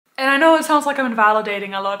And I know it sounds like I'm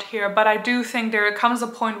invalidating a lot here, but I do think there comes a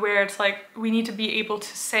point where it's like we need to be able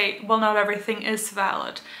to say, well, not everything is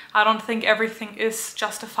valid. I don't think everything is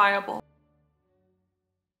justifiable.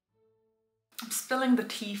 I'm spilling the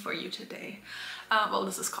tea for you today. Well,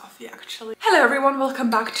 this is coffee actually. Hello everyone,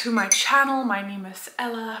 welcome back to my channel. My name is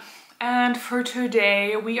Ella, and for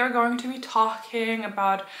today we are going to be talking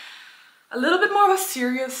about a little bit more of a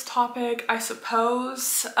serious topic, I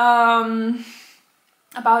suppose.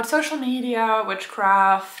 About social media,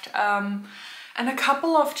 witchcraft, and a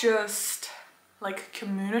couple of just like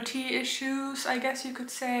community issues, I guess you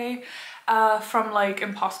could say, from like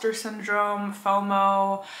imposter syndrome,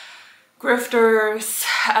 FOMO, grifters,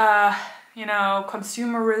 you know,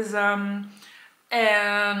 consumerism,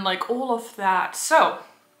 and like all of that. So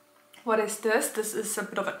what is this? This is a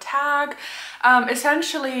bit of a tag.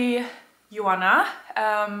 Essentially, Joanna,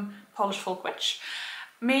 Polish folk witch,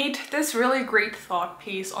 made this really great thought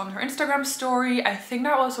piece on her Instagram story. I think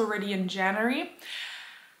that was already in January.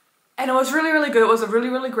 And it was really, really good. It was a really,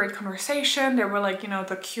 really great conversation. There were like, you know,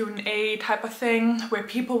 the Q&A type of thing where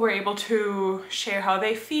people were able to share how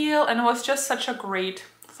they feel. And it was just such a great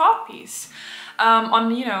thought piece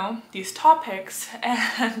on, you know, these topics.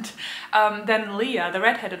 And then Leah, the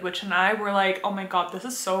redheaded witch, and I were like, oh my God, this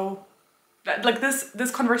is so, like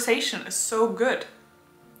this conversation is so good.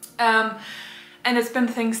 And it's been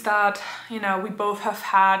things that, you know, we both have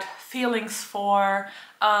had feelings for,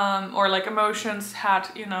 or like emotions had,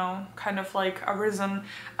 you know, kind of like arisen.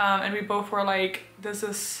 And we both were like, this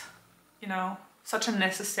is, you know, such a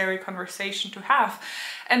necessary conversation to have.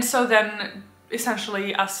 And so then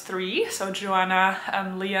essentially us three, so Joanna,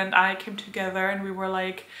 Leah and I came together and we were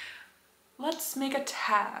like, let's make a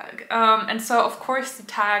tag. And so of course the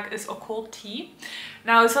tag is occult tea.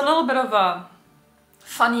 Now it's a little bit of a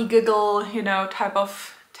funny giggle, you know, type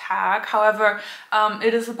of tag. However,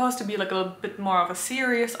 it is supposed to be like a little bit more of a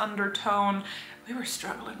serious undertone. We were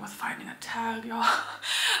struggling with finding a tag, y'all.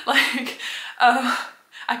 Like,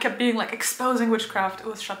 I kept being like exposing witchcraft. It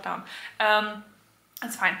was shut down.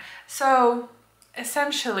 It's fine. So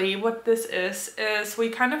essentially what this is we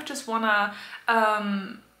kind of just wanna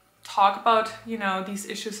talk about, you know, these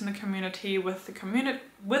issues in the community with the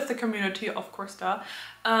community, of course, duh.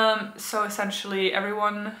 So essentially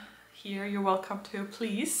everyone here, you're welcome to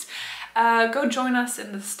please go join us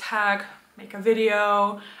in this tag, make a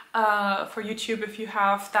video for YouTube if you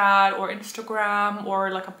have that, or Instagram,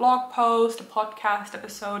 or like a blog post, a podcast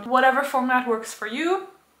episode, whatever format works for you.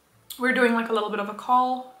 We're doing like a little bit of a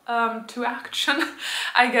call to action,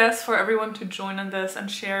 I guess, for everyone to join in this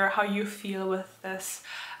and share how you feel with this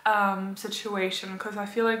situation, because I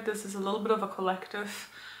feel like this is a little bit of a collective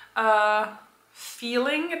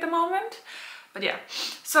feeling at the moment. But yeah,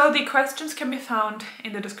 so the questions can be found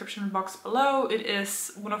in the description box below. It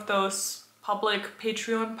is one of those public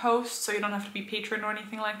Patreon posts, so you don't have to be patron or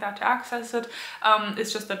anything like that to access it.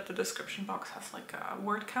 It's just that the description box has like a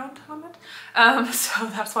word count on it, so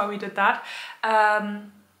that's why we did that.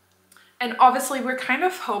 And obviously we're kind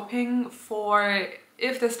of hoping for,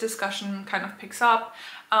 if this discussion kind of picks up,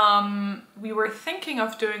 we were thinking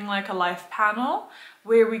of doing like a live panel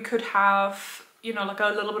where we could have, you know, like a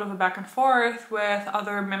little bit of a back and forth with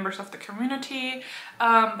other members of the community,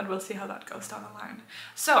 but we'll see how that goes down the line.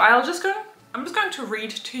 So I'm just going to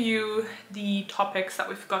read to you the topics that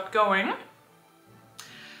we've got going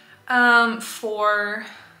for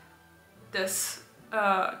this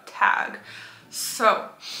tag. So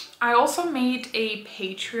I also made a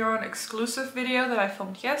Patreon exclusive video that I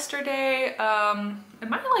filmed yesterday. Am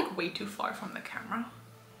I like way too far from the camera?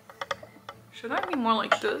 Should I be more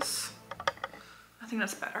like this? I think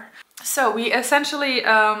that's better. So we essentially,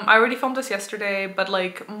 I already filmed this yesterday, but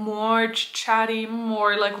like more chatty,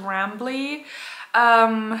 more like rambly.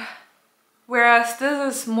 Whereas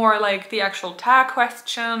this is more like the actual tag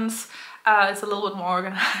questions. It's a little bit more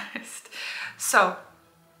organized. So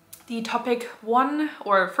the topic one,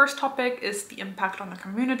 or first topic, is the impact on the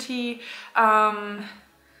community.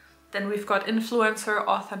 Then we've got influencer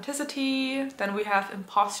authenticity. Then we have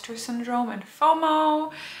imposter syndrome and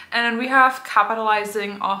FOMO. And then we have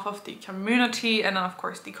capitalizing off of the community. And then of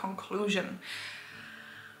course the conclusion.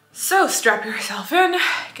 So strap yourself in,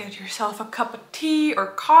 get yourself a cup of tea or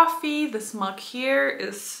coffee. This mug here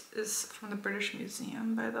is from the British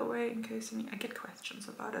Museum, by the way, in case I get questions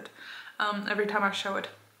about it every time I show it.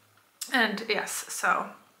 And yes, so,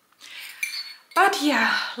 but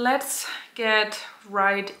yeah, let's get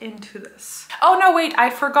right into this. Oh no, wait, I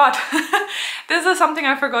forgot. This is something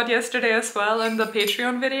I forgot yesterday as well in the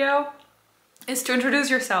Patreon video. is to introduce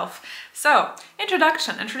yourself. So,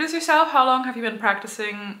 introduction. Introduce yourself. How long have you been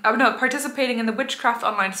participating in the witchcraft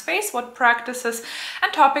online space? What practices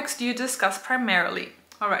and topics do you discuss primarily?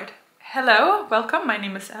 All right. Hello, welcome. My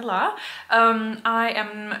name is Ella. I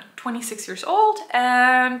am 26 years old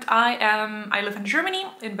and I live in Germany,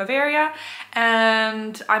 in Bavaria,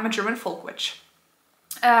 and I'm a German folk witch.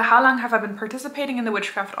 How long have I been participating in the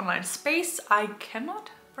witchcraft online space? I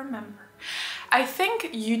cannot remember. I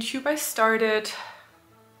think YouTube I started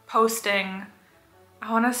posting,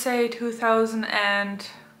 I want to say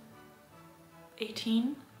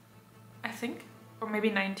 2018, I think, or maybe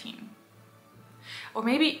 19, or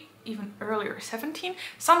maybe even earlier, 17,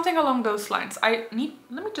 something along those lines. Let me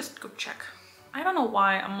just go check. I don't know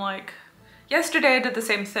why I'm like, yesterday I did the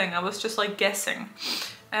same thing. I was just like guessing.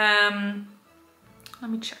 Let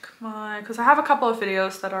me check because I have a couple of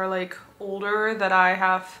videos that are like older that I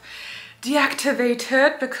have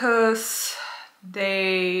deactivated because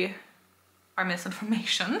they are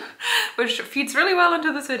misinformation, which feeds really well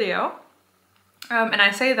into this video. And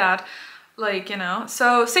I say that like, you know,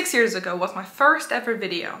 so 6 years ago was my first ever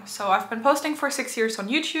video. So I've been posting for 6 years on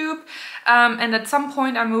YouTube. And at some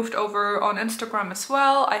point I moved over on Instagram as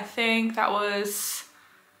well. I think that was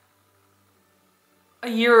a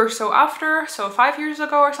year or so after, so 5 years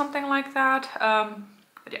ago or something like that.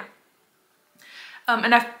 But yeah.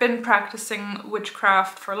 And I've been practicing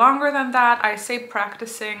witchcraft for longer than that. I say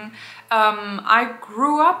practicing. I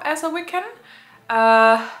grew up as a Wiccan,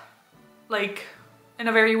 like in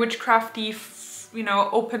a very witchcrafty, you know,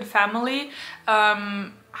 open family.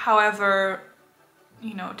 However,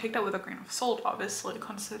 you know, take that with a grain of salt, obviously,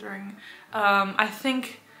 considering I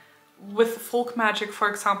think with folk magic, for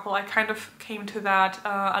example, I kind of came to that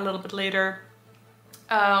a little bit later,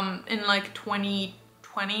 in like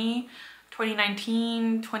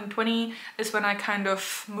 2019, 2020 is when I kind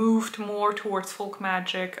of moved more towards folk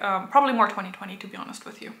magic, probably more 2020 to be honest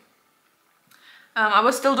with you. I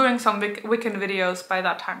was still doing some Wiccan videos by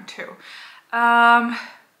that time too.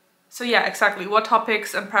 So yeah, exactly. What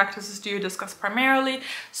topics and practices do you discuss primarily?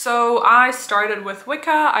 So I started with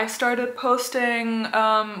Wicca. I started posting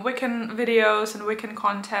Wiccan videos and Wiccan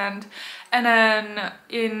content. And then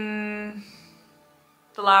in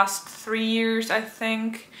the last 3 years, I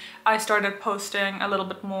think, I started posting a little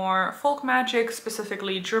bit more folk magic,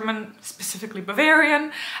 specifically German, specifically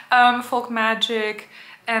Bavarian folk magic,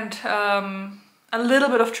 and a little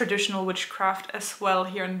bit of traditional witchcraft as well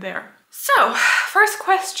here and there. So, first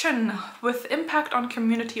question, with impact on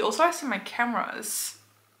community. Also, I see my camera is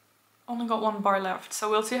only got 1 bar left, so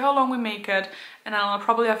we'll see how long we make it, and I'll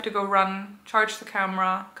probably have to go run, charge the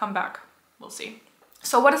camera, come back. We'll see.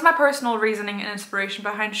 So, what is my personal reasoning and inspiration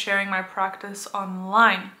behind sharing my practice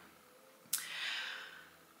online?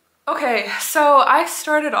 Okay, so I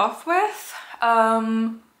started off with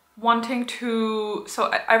wanting to,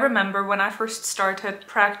 so I remember when I first started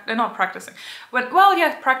practicing.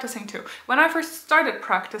 Practicing too. When I first started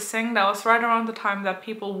practicing, that was right around the time that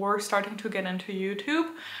people were starting to get into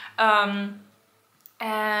YouTube.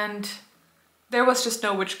 And there was just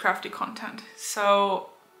no witchcrafty content. So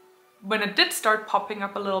when it did start popping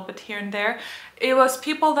up a little bit here and there, it was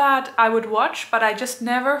people that I would watch, but I just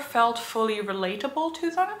never felt fully relatable to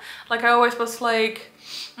them. Like I always was like,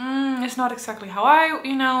 it's not exactly how I,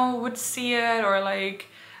 you know, would see it, or like,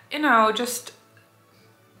 you know, just,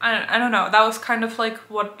 I don't know. That was kind of like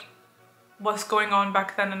what was going on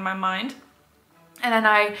back then in my mind. And then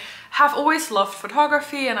I have always loved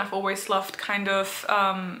photography, and I've always loved kind of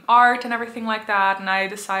art and everything like that. And I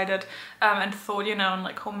decided and thought, you know, in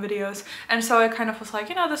like home videos. And so I kind of was like,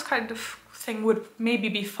 you know, this kind of thing would maybe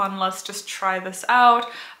be fun. Let's just try this out,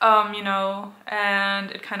 you know,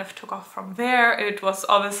 and it kind of took off from there. It was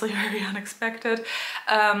obviously very unexpected.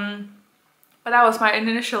 But that was my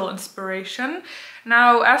initial inspiration.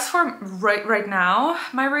 Now, as for right now,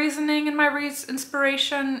 my reasoning and my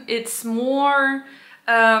inspiration, it's more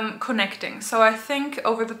connecting. So I think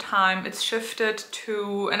over the time it's shifted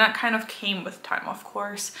to, and that kind of came with time, of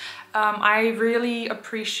course. I really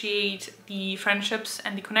appreciate the friendships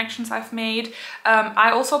and the connections I've made.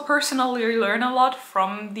 I also personally learn a lot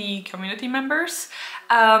from the community members.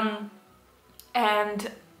 And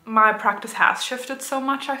my practice has shifted so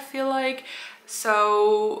much, I feel like.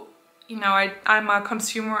 So, you know, I'm a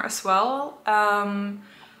consumer as well.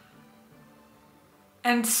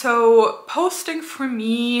 And so posting for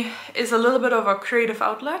me is a little bit of a creative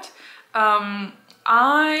outlet. Whilst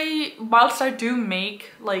I do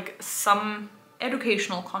make like some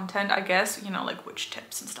educational content, I guess, you know, like witch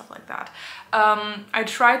tips and stuff like that, I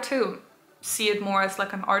try to see it more as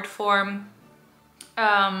like an art form.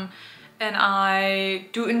 and I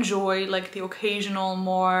do enjoy like the occasional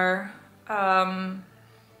more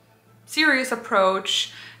serious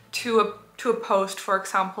approach to a post, for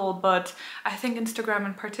example, but I think Instagram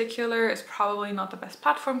in particular is probably not the best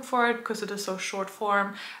platform for it because it is so short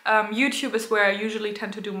form. YouTube is where I usually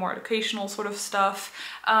tend to do more educational sort of stuff,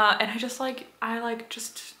 and I like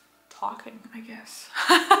just talking, I guess.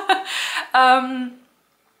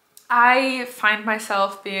 I find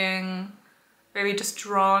myself being very just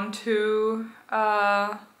drawn to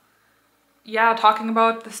yeah, talking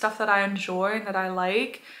about the stuff that I enjoy and that I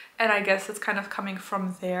like, and I guess it's kind of coming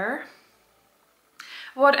from there.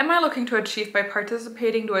 What am I looking to achieve by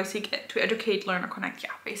participating? Do I seek to educate, learn, or connect? Yeah,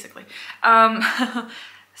 basically.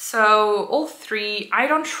 So all three. I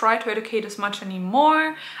don't try to educate as much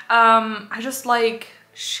anymore. I just like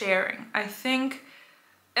sharing, I think.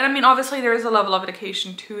 And I mean, obviously there is a level of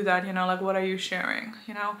education to that, you know, like what are you sharing,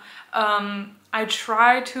 you know? I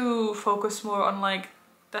try to focus more on like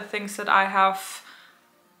the things that I have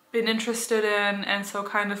been interested in, and so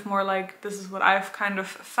kind of more like this is what I've kind of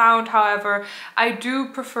found. However, I do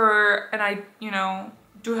prefer, and I, you know,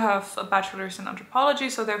 do have a bachelor's in anthropology,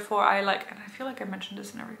 so therefore I like, and I feel like I mentioned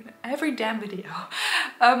this in every damn video,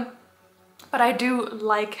 but I do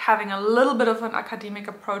like having a little bit of an academic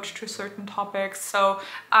approach to certain topics, so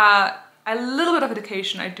a little bit of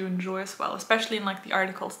education I do enjoy as well, especially in like the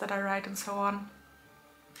articles that I write and so on.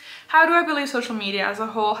 How do I believe social media as a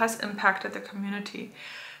whole has impacted the community?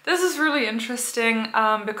 This is really interesting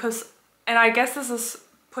because, and I guess this is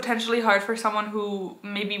potentially hard for someone who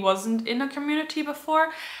maybe wasn't in a community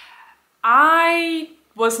before. I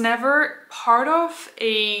was never part of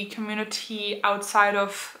a community outside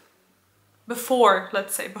of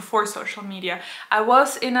let's say before social media. I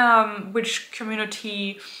was in a witch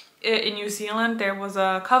community in New Zealand. There was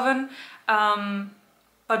a coven,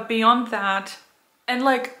 but beyond that, and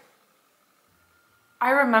like, I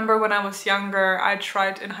remember when I was younger, I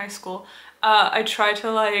tried in high school, I tried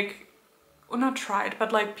to like, well, not tried,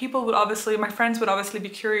 but like people would obviously, my friends would obviously be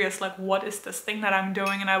curious, like what is this thing that I'm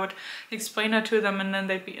doing? And I would explain it to them and then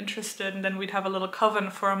they'd be interested, and then we'd have a little coven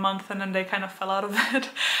for a month and then they kind of fell out of it,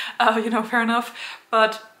 you know, fair enough.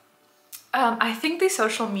 But I think the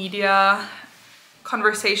social media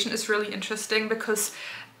conversation is really interesting because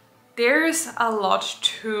there's a lot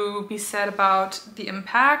to be said about the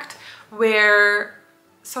impact, where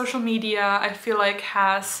social media, I feel like,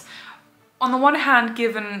 has on the one hand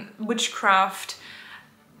given witchcraft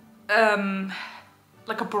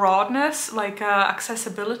like a broadness, like a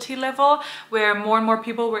accessibility level, where more and more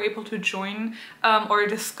people were able to join or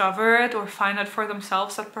discover it or find it for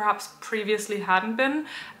themselves that perhaps previously hadn't been.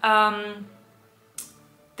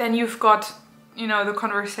 Then you've got, you know, the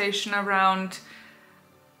conversation around,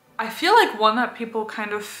 I feel like one that people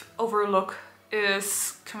kind of overlook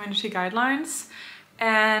is community guidelines.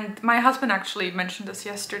 And my husband actually mentioned this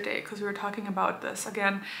yesterday because we were talking about this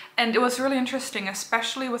again, and it was really interesting,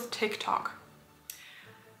 especially with TikTok.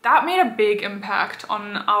 That made a big impact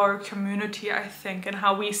on our community, I think, and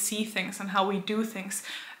how we see things and how we do things,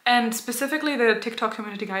 and specifically the TikTok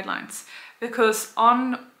community guidelines. Because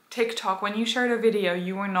on TikTok, when you shared a video,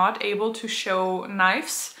 you were not able to show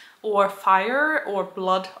knives or fire or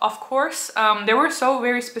blood, of course. There were so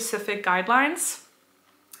very specific guidelines,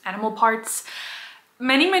 animal parts.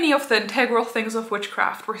 Many of the integral things of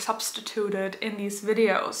witchcraft were substituted in these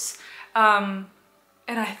videos. And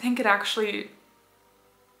I think it actually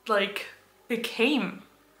like became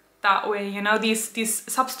that way, you know,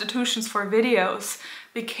 these substitutions for videos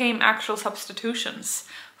became actual substitutions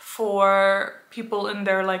for people in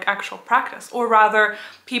their like actual practice, or rather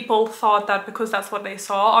people thought that because that's what they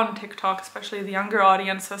saw on TikTok, especially the younger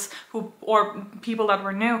audiences or people that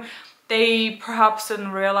were new, they perhaps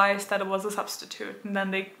didn't realize that it was a substitute, and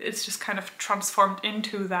then it's just kind of transformed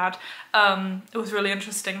into that. It was really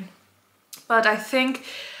interesting. But I think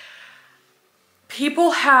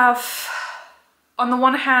people have, on the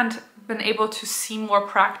one hand, been able to see more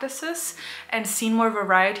practices and seen more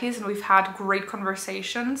varieties, and we've had great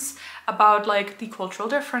conversations about like the cultural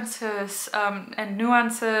differences and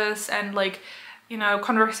nuances, and like, you know,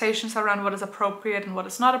 conversations around what is appropriate and what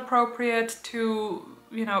is not appropriate to,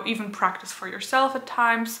 you know, even practice for yourself at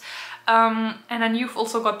times. And then you've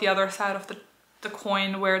also got the other side of the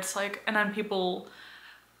coin, where it's like, and then people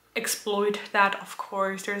exploit that, of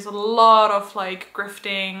course. There's a lot of like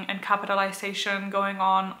grifting and capitalization going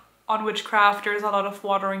on witchcraft. There's a lot of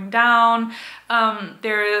watering down.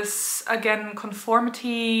 There is, again,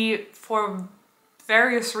 conformity for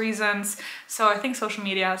various reasons. So I think social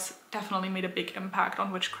media has definitely made a big impact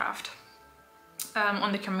on witchcraft,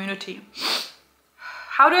 on the community.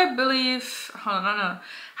 How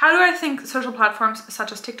How do I think social platforms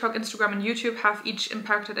such as TikTok, Instagram, and YouTube have each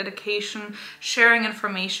impacted education, sharing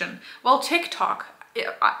information? Well, TikTok,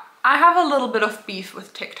 I have a little bit of beef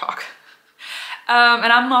with TikTok.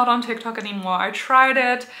 And I'm not on TikTok anymore. I tried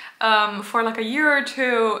it for like a year or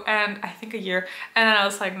two, and I think a year, and then I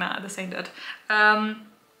was like, nah, this ain't it.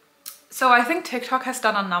 So I think TikTok has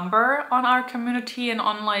done a number on our community and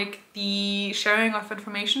on like the sharing of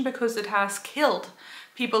information, because it has killed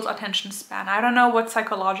people's attention span. I don't know what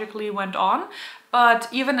psychologically went on, but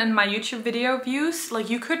even in my YouTube video views, like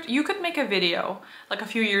you could make a video like a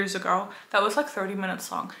few years ago that was like 30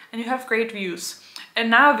 minutes long and you have great views. And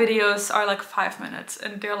now videos are like 5 minutes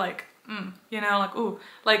and they're like, you know, like, ooh,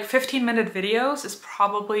 like 15-minute videos is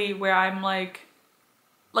probably where I'm like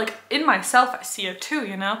in myself, I see it too,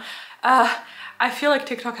 you know? I feel like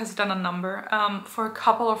TikTok has done a number. For a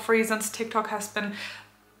couple of reasons, TikTok has been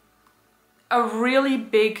a really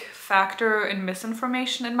big factor in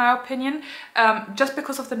misinformation, in my opinion, just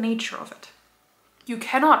because of the nature of it. You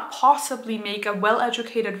cannot possibly make a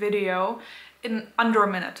well-educated video in under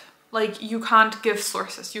a minute. Like, you can't give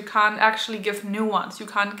sources, you can't actually give nuance, you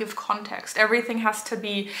can't give context. Everything has to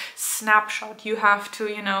be snapshot. You have to,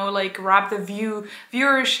 you know, like grab the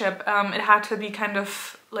viewership. It had to be kind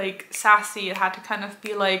of like sassy. It had to kind of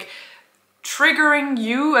be like triggering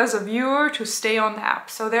you as a viewer to stay on the app.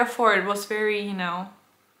 So therefore it was very, you know,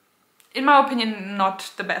 in my opinion,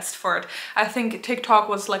 not the best for it. I think TikTok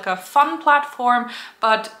was like a fun platform,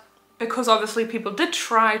 but because obviously people did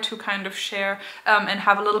try to kind of share and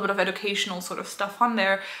have a little bit of educational sort of stuff on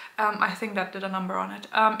there, I think that did a number on it.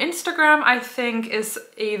 Instagram, I think, is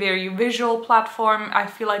a very visual platform. I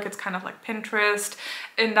feel like it's kind of like Pinterest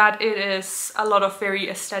in that it is a lot of very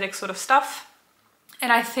aesthetic sort of stuff.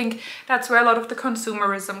 And I think that's where a lot of the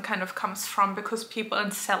consumerism kind of comes from, because people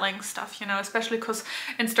and selling stuff, you know, especially because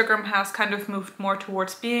Instagram has kind of moved more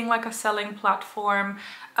towards being like a selling platform.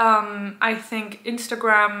 I think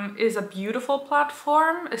Instagram is a beautiful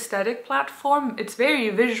platform, aesthetic platform. It's very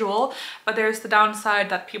visual, but there's the downside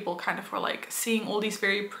that people kind of were like seeing all these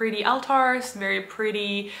very pretty altars, very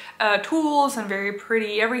pretty tools and very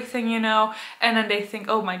pretty everything, you know, and then they think,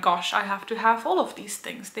 oh my gosh, I have to have all of these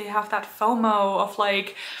things. They have that FOMO of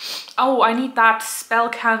like, oh, I need that spell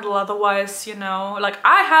candle, otherwise, you know, like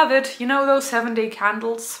I have it, you know, those 7-day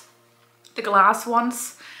candles, the glass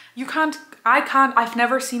ones. I've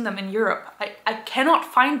never seen them in Europe. I cannot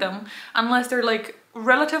find them unless they're like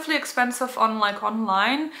relatively expensive on like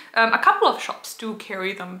online. A couple of shops do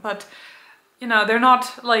carry them, but you know, they're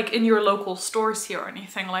not like in your local stores here or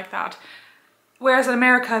anything like that. Whereas in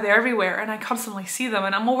America, they're everywhere and I constantly see them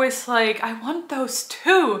and I'm always like, I want those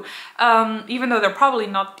too. Even though they're probably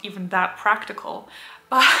not even that practical.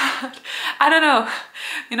 But I don't know,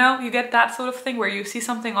 you know, you get that sort of thing where you see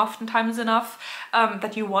something oftentimes enough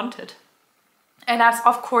that you want it. And that's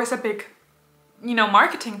of course a big, you know,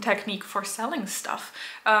 marketing technique for selling stuff,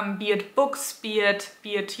 be it books, be it,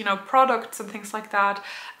 you know, products and things like that.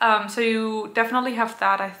 So you definitely have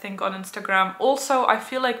that, I think, on Instagram. Also, I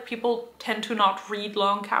feel like people tend to not read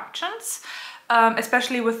long captions,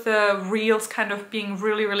 especially with the reels kind of being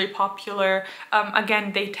really, really popular.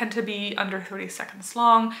 Again, they tend to be under 30 seconds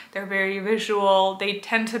long. They're very visual. They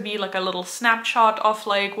tend to be like a little snapshot of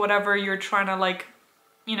like whatever you're trying to like,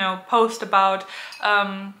 you know, post about.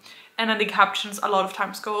 And then the captions a lot of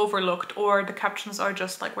times go overlooked, or the captions are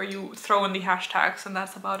just like where you throw in the hashtags and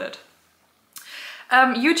that's about it.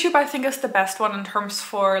 YouTube, I think, is the best one in terms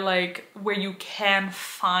for like where you can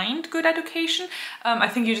find good education. I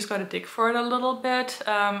think you just got to dig for it a little bit.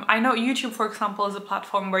 I know YouTube, for example, is a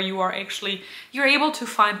platform where you're able to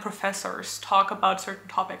find professors talk about certain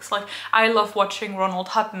topics. Like I love watching Ronald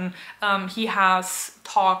Hutton. He has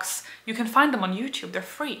talks. You can find them on YouTube. They're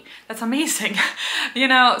free. That's amazing. You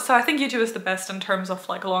know, so I think YouTube is the best in terms of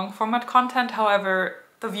like long format content. However,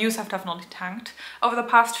 the views have definitely tanked over the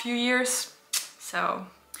past few years. So,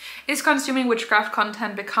 is consuming witchcraft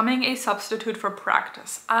content becoming a substitute for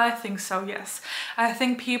practice? I think so, yes. I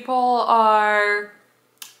think people are,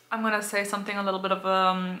 I'm gonna say something a little bit of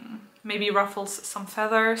maybe ruffles some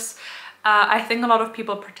feathers. I think a lot of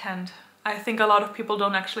people pretend. I think a lot of people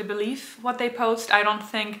don't actually believe what they post. I don't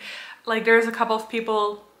think, like, there's a couple of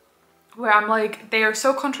people where I'm like, they are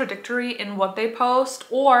so contradictory in what they post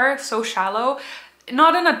or so shallow.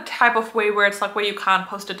 Not in a type of way where it's like where you can't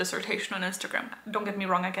post a dissertation on Instagram. Don't get me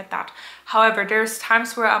wrong, I get that. However, there's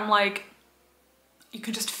times where I'm like, you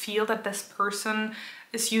can just feel that this person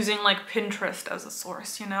is using like Pinterest as a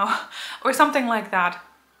source, you know, or something like that.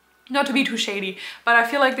 Not to be too shady, but I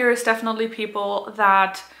feel like there is definitely people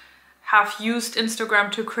that have used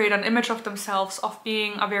Instagram to create an image of themselves of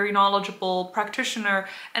being a very knowledgeable practitioner,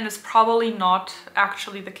 and it's probably not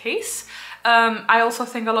actually the case. I also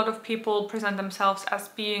think a lot of people present themselves as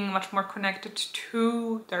being much more connected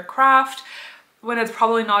to their craft when it's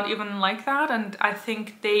probably not even like that, and I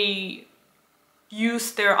think they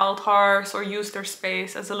use their altars or use their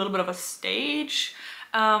space as a little bit of a stage.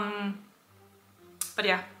 But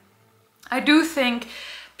yeah, I do think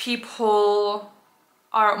people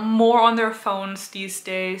are more on their phones these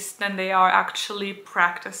days than they are actually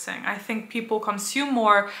practicing. I think people consume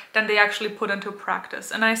more than they actually put into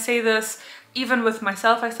practice. And I say this even with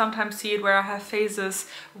myself. I sometimes see it where I have phases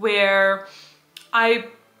where I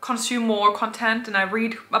consume more content and I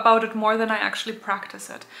read about it more than I actually practice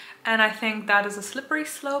it. And I think that is a slippery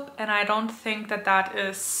slope, and I don't think that that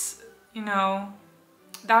is, you know,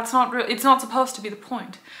 that's not real. It's not supposed to be the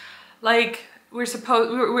point. Like,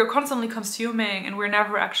 we're constantly consuming and we're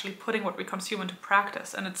never actually putting what we consume into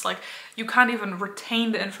practice, and it's like you can't even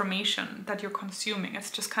retain the information that you're consuming.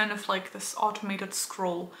 It's just kind of like this automated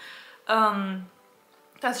scroll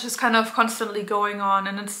that's just kind of constantly going on,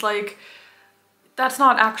 and it's like that's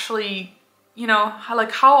not actually, you know,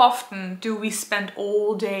 how often do we spend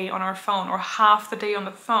all day on our phone or half the day on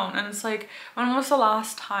the phone? And it's like, when was the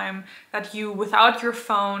last time that you, without your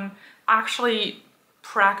phone, actually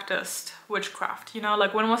practiced witchcraft? You know,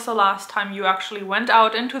 like, when was the last time you actually went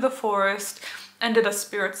out into the forest and did a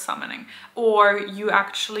spirit summoning, or you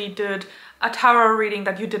actually did a tarot reading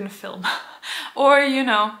that you didn't film or, you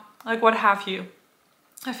know, like, what have you?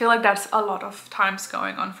 I feel like that's a lot of times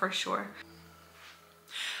going on for sure.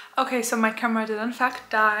 Okay, so my camera did in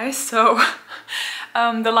fact die, so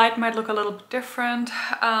the light might look a little bit different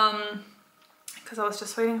because I was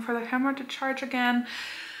just waiting for the camera to charge again.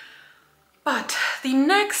 But the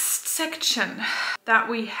next section that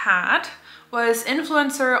we had was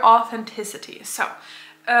influencer authenticity. So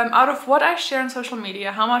out of what I share on social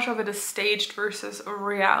media, how much of it is staged versus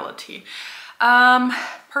reality?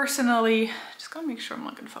 Personally, just gotta make sure I'm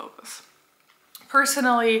looking focus.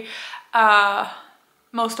 Personally,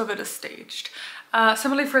 most of it is staged.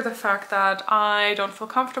 Simply for the fact that I don't feel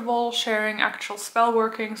comfortable sharing actual spell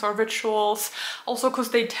workings or rituals. Also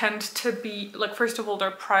because they tend to be, like, first of all,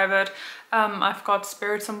 they're private. I've got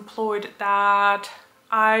spirits employed that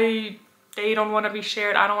they don't want to be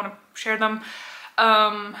shared. I don't want to share them.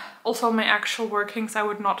 Also my actual workings, I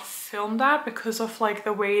would not film that because of like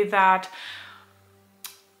the way that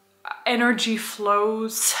energy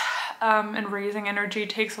flows, and raising energy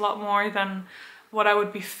takes a lot more than what I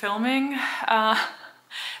would be filming.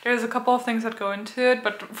 There's a couple of things that go into it,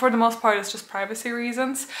 but for the most part it's just privacy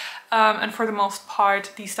reasons. And for the most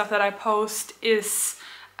part the stuff that I post is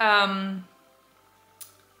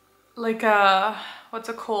like a, what's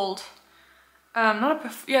it called?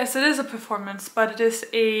 Yes, it is a performance, but it is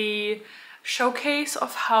a showcase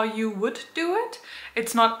of how you would do it.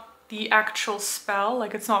 It's not the actual spell,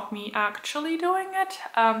 like it's not me actually doing it.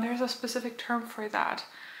 There's a specific term for that.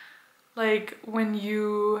 Like when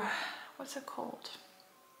you, what's it called?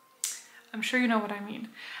 I'm sure you know what I mean.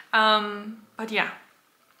 But yeah,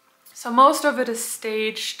 so most of it is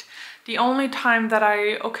staged. The only time that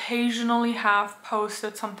I occasionally have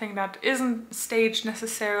posted something that isn't staged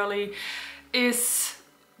necessarily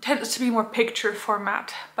tends to be more picture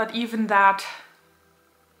format, but even that,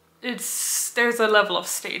 there's a level of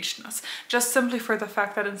stagedness, just simply for the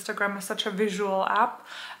fact that Instagram is such a visual app,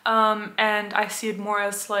 and I see it more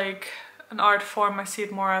as like an art form. I see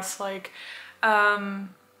it more as like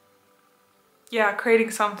yeah,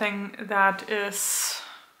 creating something that is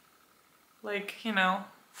like, you know,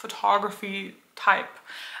 photography type.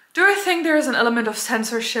 Do I think there is an element of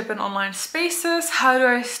censorship in online spaces? How do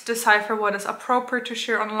I decipher what is appropriate to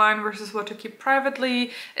share online versus what to keep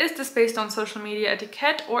privately? Is this based on social media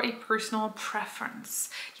etiquette or a personal preference?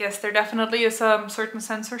 Yes, there definitely is a certain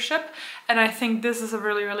censorship, and I think this is a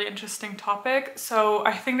really, really interesting topic. So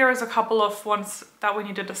I think there is a couple of ones that we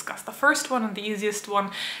need to discuss. The first one and the easiest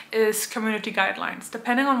one is community guidelines.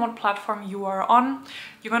 Depending on what platform you are on,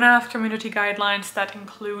 you're gonna have community guidelines that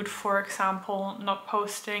include, for example, not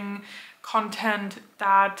posting content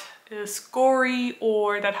that is gory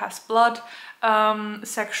or that has blood,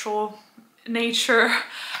 sexual nature.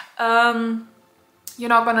 You're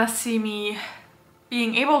not gonna see me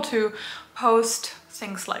being able to post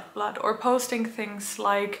things like blood or posting things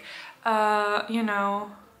like, you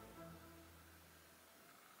know,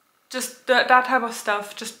 just that type of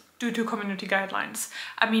stuff, just due to community guidelines.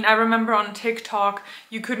 I mean, I remember on TikTok,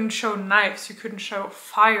 you couldn't show knives, you couldn't show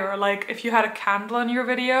fire. Like if you had a candle in your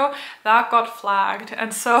video, that got flagged.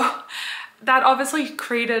 And so that obviously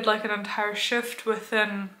created like an entire shift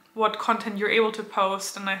within what content you're able to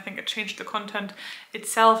post, and I think it changed the content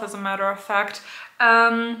itself, as a matter of fact.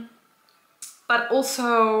 But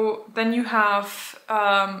also then you have,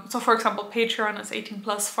 so for example, Patreon is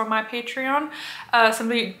 18+ for my Patreon,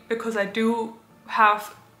 simply because I do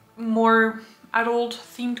have more adult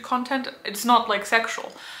themed content. It's not like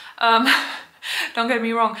sexual, don't get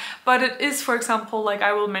me wrong, but it is, for example, like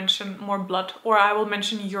I will mention more blood, or I will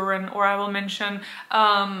mention urine, or I will mention,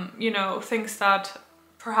 you know, things that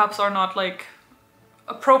perhaps are not like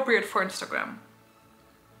appropriate for Instagram.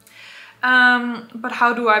 But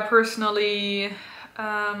how do I personally,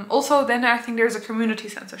 also then I think there's a community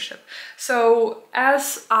censorship. So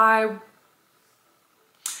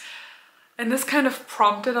and this kind of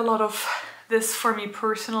prompted a lot of this for me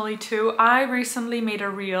personally too. I recently made a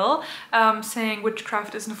reel saying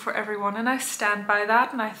witchcraft isn't for everyone, and I stand by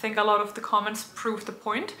that, and I think a lot of the comments prove the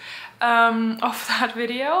point of that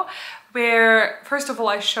video, where first of all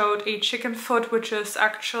I showed a chicken foot, which is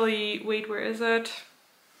actually, wait, where is it?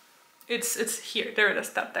 It's here, there it is,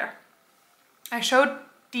 that there. I showed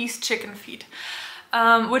these chicken feet,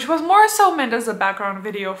 which was more so meant as a background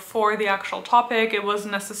video for the actual topic. It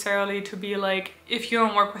wasn't necessarily to be like, if you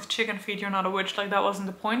don't work with chicken feet, you're not a witch. Like, that wasn't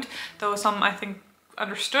the point, though some, I think,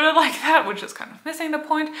 understood it like that, which is kind of missing the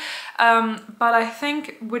point. But I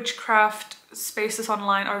think witchcraft spaces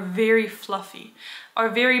online are very fluffy, are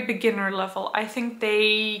very beginner level. I think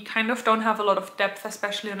they kind of don't have a lot of depth,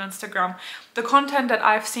 especially on Instagram. The content that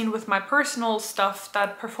I've seen with my personal stuff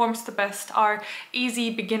that performs the best are easy,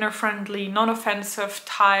 beginner friendly, non-offensive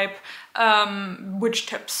type witch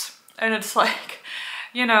tips. And it's like,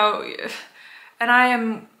 you know, and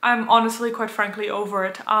I'm honestly, quite frankly, over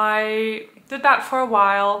it. I did that for a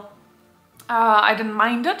while. I didn't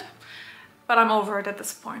mind it, but I'm over it at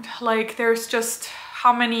this point. Like, there's just,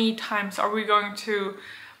 how many times are we going to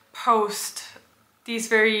post these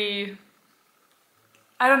very,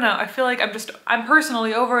 I don't know, I feel like I'm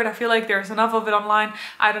personally over it. I feel like there's enough of it online.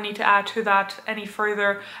 I don't need to add to that any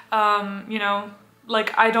further. You know,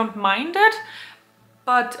 like, I don't mind it,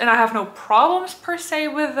 and I have no problems per se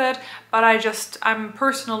with it, but I'm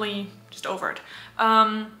personally just over it.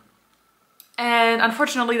 And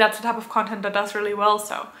unfortunately, that's the type of content that does really well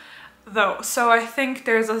so I think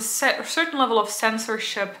there's a certain level of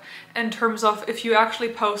censorship in terms of if you actually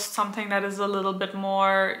post something that is a little bit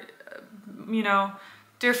more, you know,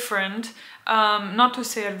 different. Not to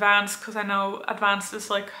say advanced, because I know advanced is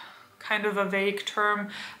like kind of a vague term,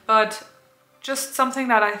 but just something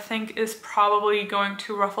that I think is probably going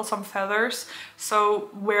to ruffle some feathers. So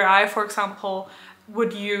where I, for example,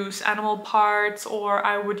 would use animal parts, or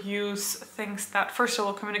I would use things that, first of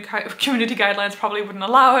all, community guidelines probably wouldn't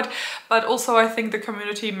allow it, but also I think the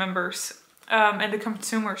community members and the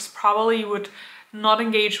consumers probably would not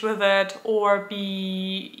engage with it or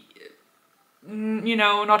be, you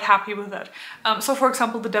know, not happy with it. So for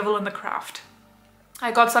example, the devil in the craft.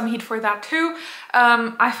 I got some heat for that too.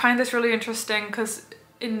 I find this really interesting because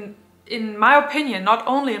in my opinion, not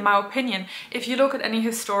only in my opinion, if you look at any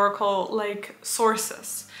historical like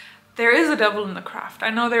sources, there is a devil in the craft. I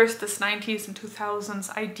know there's this 90s and 2000s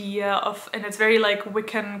idea of, and it's very like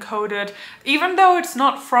Wiccan coded, even though it's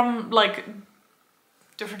not from like,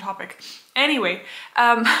 different topic. Anyway,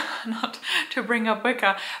 not to bring up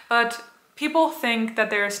Wicca, but people think that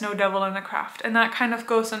there is no devil in the craft, and that kind of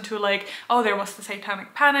goes into like, oh, there was the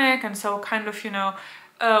satanic panic, and so kind of, you know,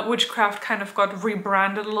 witchcraft kind of got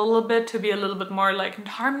rebranded a little bit to be a little bit more like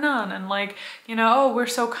harm none, and like, you know, oh, we're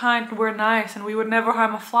so kind, we're nice, and we would never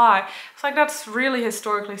harm a fly. It's like, that's really,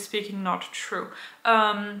 historically speaking, not true.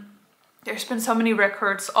 There's been so many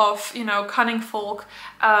records of, you know, cunning folk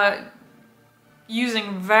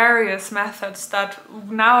using various methods that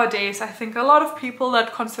nowadays I think a lot of people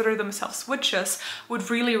that consider themselves witches would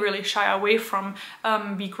really, really shy away from,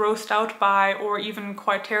 be grossed out by, or even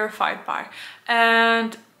quite terrified by.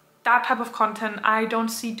 And that type of content I don't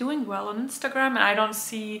see doing well on Instagram, and I don't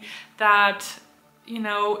see that, you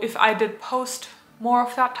know, if I did post more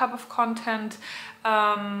of that type of content,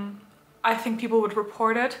 I think people would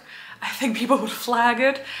report it. I think people would flag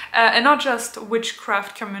it, and not just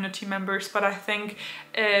witchcraft community members, but I think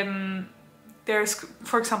there's,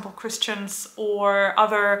 for example, Christians or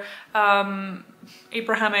other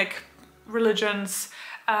Abrahamic religions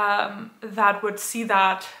that would see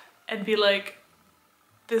that and be like,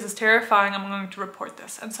 this is terrifying, I'm going to report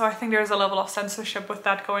this. And so I think there's a level of censorship with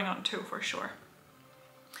that going on too, for sure.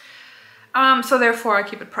 So therefore I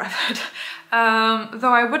keep it private.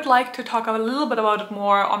 Though I would like to talk a little bit about it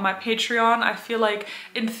more on my Patreon. I feel like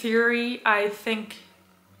in theory, I think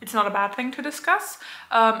it's not a bad thing to discuss,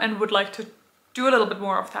 and would like to do a little bit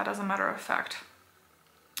more of that, as a matter of fact.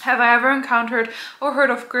 Have I ever encountered or heard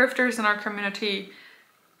of grifters in our community?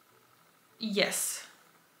 Yes.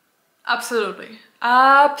 Absolutely.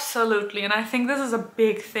 Absolutely. And I think this is a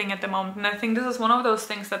big thing at the moment. And I think this is one of those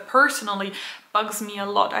things that personally bugs me a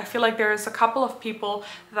lot. I feel like there is a couple of people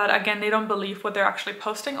that, again, they don't believe what they're actually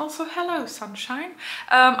posting. Also, hello, sunshine.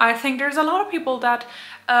 I think there's a lot of people that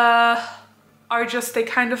are just, they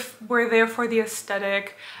kind of were there for the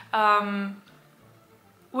aesthetic,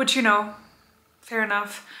 which, you know, fair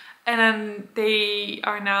enough. And then they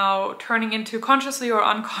are now turning into, consciously or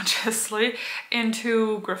unconsciously,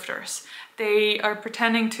 into grifters. They are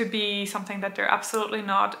pretending to be something that they're absolutely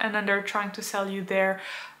not, and then they're trying to sell you their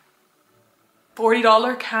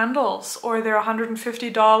 $40 candles or their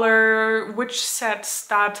 $150 witch sets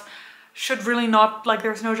that should really not, like,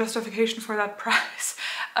 there's no justification for that price.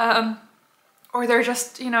 Or they're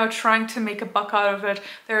just, you know, trying to make a buck out of it.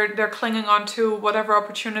 They're clinging on to whatever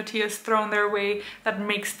opportunity is thrown their way that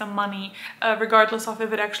makes them money, regardless of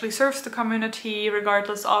if it actually serves the community,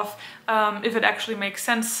 regardless of if it actually makes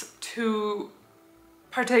sense to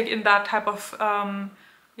partake in that type of,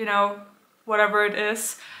 you know, whatever it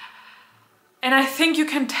is. And I think you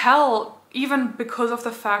can tell, even because of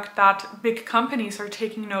the fact that big companies are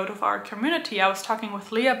taking note of our community. I was talking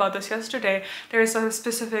with Leah about this yesterday. There's a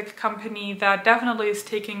specific company that definitely is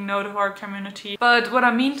taking note of our community. But what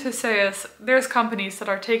I mean to say is there's companies that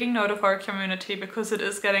are taking note of our community because it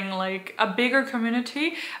is getting like a bigger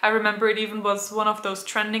community. I remember it even was one of those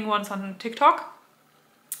trending ones on TikTok.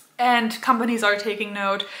 And companies are taking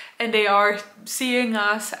note and they are seeing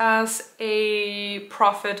us as a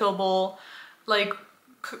profitable, like,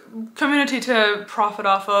 community to profit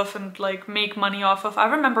off of and like make money off of. I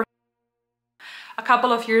remember a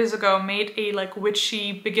couple of years ago made a like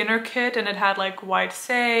witchy beginner kit, and it had like white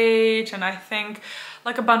sage and I think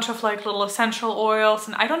like a bunch of like little essential oils,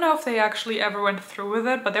 and I don't know if they actually ever went through with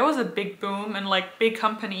it, but there was a big boom and like big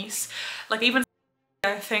companies, like even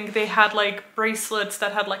I think they had like bracelets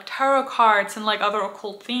that had like tarot cards and like other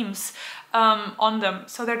occult themes on them.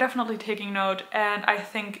 So they're definitely taking note, and I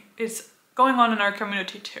think it's going on in our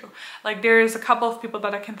community too. Like there is a couple of people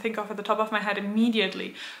that I can think of at the top of my head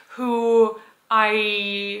immediately who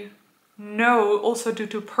I know, also due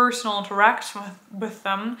to personal interaction with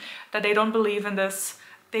them, that they don't believe in this.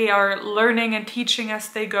 They are learning and teaching as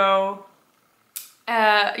they go.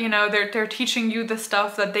 You know, they're teaching you the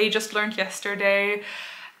stuff that they just learned yesterday,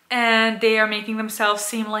 and they are making themselves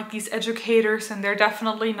seem like these educators, and they're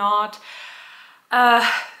definitely not.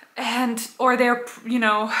 Or they're, you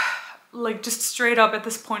know, like just straight up at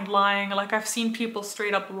this point lying. Like I've seen people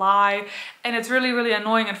straight up lie, and it's really, really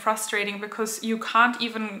annoying and frustrating because you can't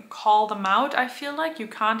even call them out. I feel like you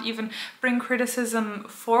can't even bring criticism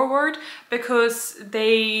forward because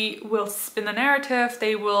they will spin the narrative.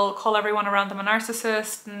 They will call everyone around them a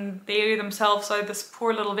narcissist, and they themselves are this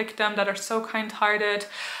poor little victim that are so kind-hearted.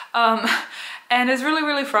 And it's really,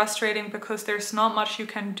 really frustrating because there's not much you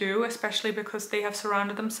can do, especially because they have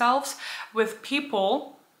surrounded themselves with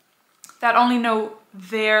people that only know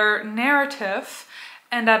their narrative,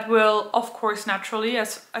 and that will, of course, naturally,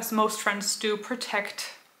 as most friends do,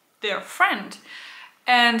 protect their friend.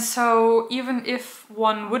 And so even if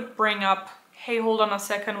one would bring up, hey, hold on a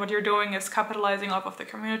second, what you're doing is capitalizing off of the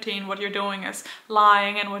community, and what you're doing is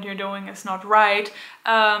lying, and what you're doing is not right,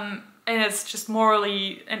 and it's just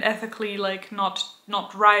morally and ethically like not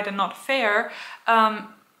right and not fair,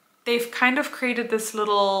 they've kind of created this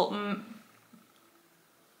little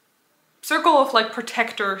circle of like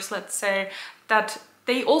protectors, let's say, that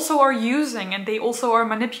they also are using and they also are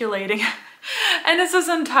manipulating. And it's this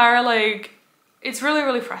entire like, it's really,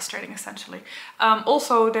 really frustrating essentially.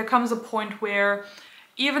 Also, there comes a point where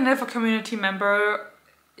even if a community member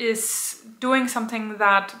is doing something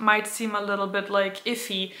that might seem a little bit like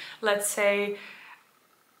iffy, let's say,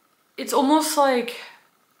 it's almost like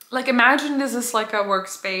imagine this is like a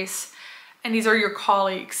workspace and these are your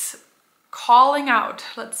colleagues. Calling out,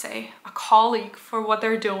 let's say, a colleague for what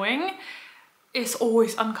they're doing is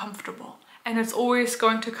always uncomfortable, and it's always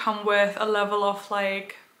going to come with a level of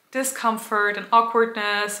like discomfort and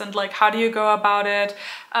awkwardness, and like how do you go about it?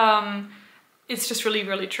 It's just really,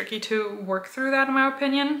 really tricky to work through that, in my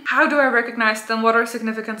opinion. How do I recognize them? What are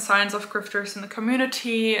significant signs of grifters in the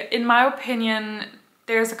community? In my opinion,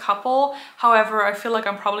 there's a couple. However, I feel like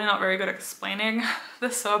I'm probably not very good at explaining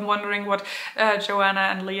this, so I'm wondering what Joanna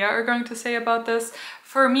and Leah are going to say about this.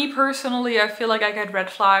 For me personally, I feel like I get red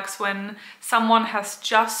flags when someone has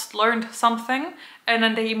just learned something and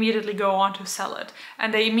then they immediately go on to sell it.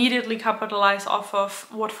 And they immediately capitalize off of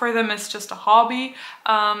what for them is just a hobby,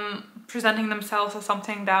 presenting themselves as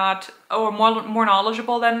something that, or more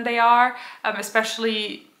knowledgeable than they are,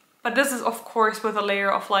 especially But this is of course with a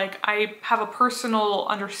layer of like, I have a personal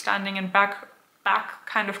understanding and back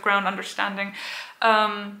kind of ground understanding.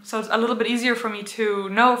 So it's a little bit easier for me to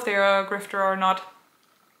know if they're a grifter or not.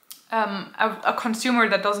 A consumer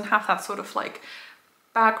that doesn't have that sort of like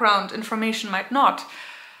background information might not.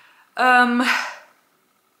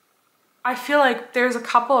 I feel like there's a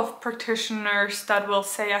couple of practitioners that will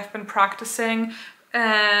say I've been practicing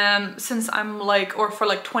since I'm like, or for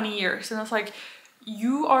like 20 years. And it's like,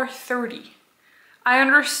 you are 30. I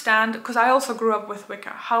understand, because I also grew up with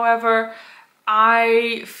Wicca. However,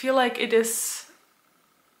 I feel like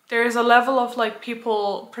there is a level of like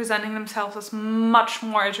people presenting themselves as much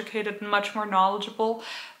more educated and much more knowledgeable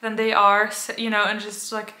than they are, you know, and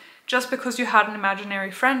just like, just because you had an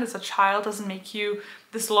imaginary friend as a child doesn't make you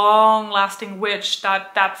this long-lasting witch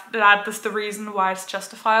that is the reason why it's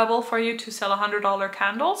justifiable for you to sell $100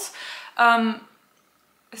 candles.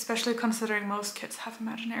 Especially considering most kids have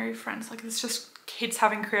imaginary friends. Like, it's just kids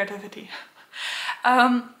having creativity.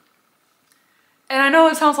 And I know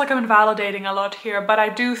it sounds like I'm invalidating a lot here, but I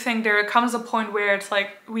do think there comes a point where it's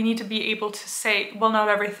like, we need to be able to say, well, not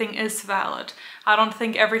everything is valid. I don't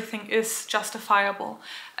think everything is justifiable.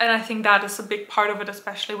 And I think that is a big part of it,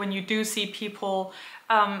 especially when you do see people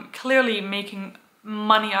clearly making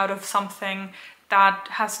money out of something that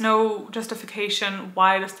has no justification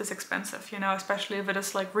why it is this expensive, you know, especially if it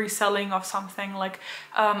is like reselling of something. Like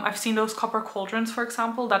I've seen those copper cauldrons, for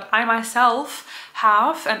example, that I myself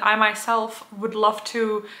have, and I myself would love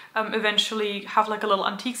to eventually have like a little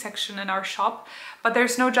antique section in our shop, but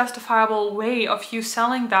there's no justifiable way of you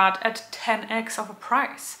selling that at 10x of a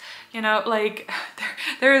price, you know, like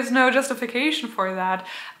there is no justification for that.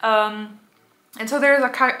 And so there's a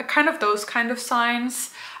kind of those kind of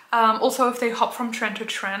signs. Also, if they hop from trend to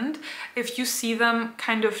trend, if you see them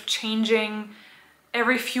kind of changing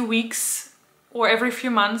every few weeks or every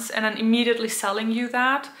few months and then immediately selling you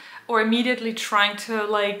that, or immediately trying to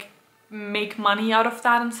like make money out of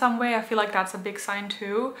that in some way, I feel like that's a big sign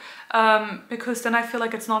too. Because then I feel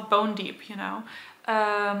like it's not bone deep, you know.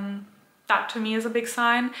 That to me is a big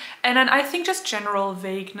sign. And then I think just general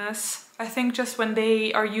vagueness. I think just when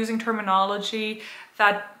they are using terminology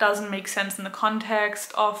that doesn't make sense in the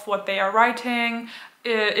context of what they are writing,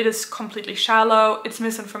 it is completely shallow, it's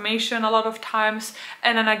misinformation a lot of times,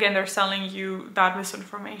 and then again they're selling you that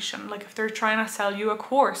misinformation. Like if they're trying to sell you a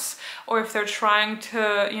course, or if they're trying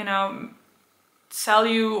to, you know, sell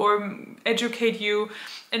you or educate you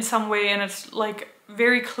in some way, and it's like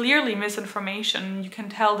very clearly misinformation, you can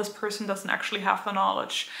tell this person doesn't actually have the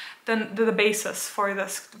knowledge, then the basis for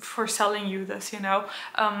this, for selling you this, you know,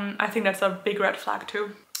 I think that's a big red flag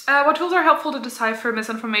too. What tools are helpful to decipher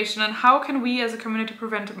misinformation, and how can we as a community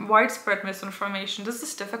prevent widespread misinformation? This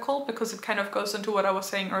is difficult because it kind of goes into what I was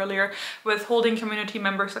saying earlier with holding community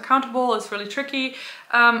members accountable. It's really tricky.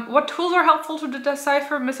 What tools are helpful to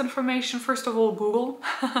decipher misinformation? First of all, Google,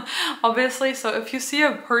 obviously. So if you see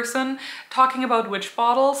a person talking about witch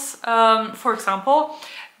bottles, for example,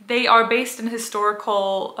 they are based in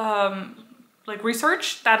historical like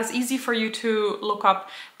research that is easy for you to look up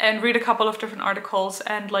and read a couple of different articles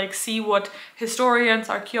and like see what historians,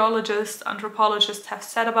 archaeologists, anthropologists have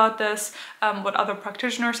said about this, what other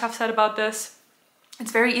practitioners have said about this.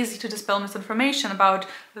 It's very easy to dispel misinformation about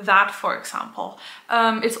that, for example.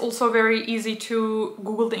 It's also very easy to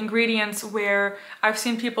Google the ingredients, where I've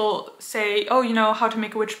seen people say, oh, you know, how to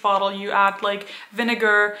make a witch bottle, you add like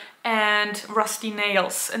vinegar and rusty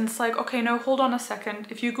nails. And it's like, okay, no, hold on a second.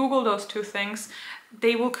 If you Google those two things,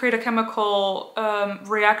 they will create a chemical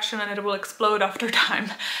reaction and it will explode after time.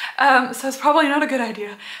 So it's probably not a good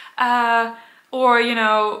idea. Or, you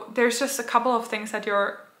know, there's just a couple of things that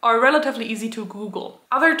are relatively easy to Google.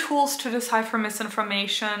 Other tools to decipher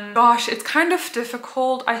misinformation, gosh, it's kind of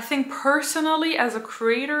difficult. I think personally as a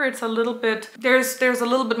creator, it's a little bit, there's a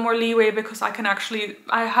little bit more leeway because I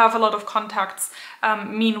have a lot of contacts,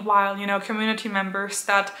 meanwhile, you know, community members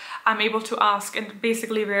that I'm able to ask and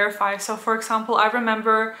basically verify. So for example, I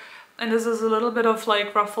remember, and this is a little bit of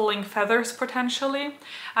like ruffling feathers potentially,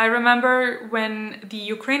 I remember when the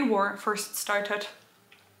Ukraine war first started,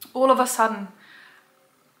 all of a sudden,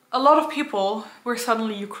 a lot of people were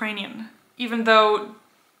suddenly Ukrainian, even though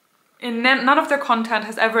none of their content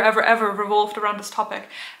has ever revolved around this topic.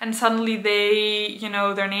 And suddenly they, you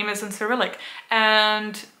know, their name is in Cyrillic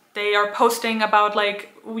and they are posting about like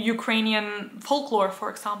Ukrainian folklore, for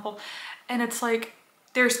example. And it's like,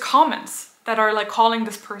 there's comments that are like calling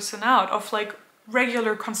this person out, of like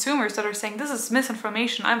regular consumers that are saying, this is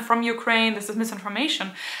misinformation, I'm from Ukraine, this is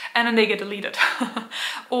misinformation, and then they get deleted.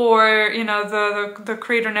 Or, you know, the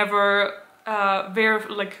creator never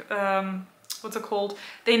what's it called?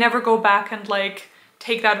 They never go back and like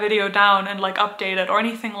take that video down and like update it or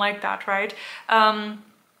anything like that, right?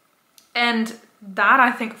 And that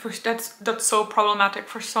I think that's so problematic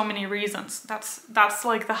for so many reasons. That's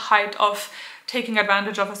like the height of taking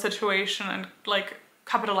advantage of a situation and like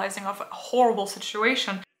capitalizing off a horrible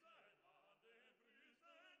situation.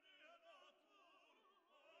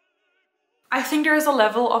 I think there is a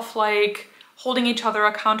level of like holding each other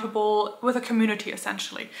accountable with a community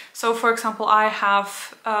essentially. So for example, I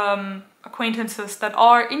have acquaintances that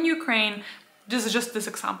are in Ukraine. This is just this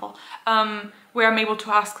example, where I'm able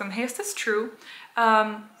to ask them, hey, is this true?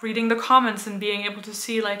 Reading the comments and being able to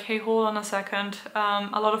see like, hey, hold on a second.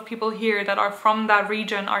 A lot of people here that are from that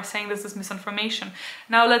region are saying this is misinformation.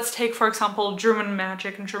 Now let's take, for example, German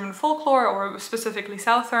magic and German folklore, or specifically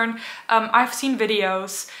Southern. I've seen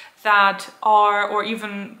videos that are, or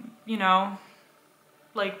even, you know,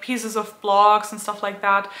 like pieces of blogs and stuff like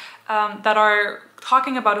that, that are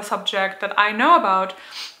talking about a subject that I know about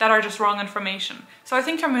that are just wrong information. So I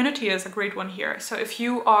think community is a great one here. So if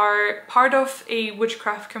you are part of a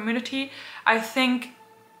witchcraft community, I think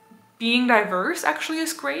being diverse actually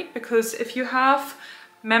is great, because if you have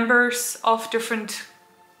members of different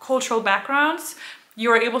cultural backgrounds,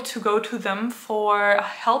 you're able to go to them for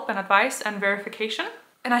help and advice and verification.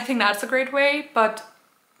 And I think that's a great way, but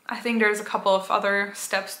I think there's a couple of other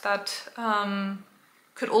steps that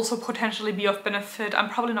could also potentially be of benefit. I'm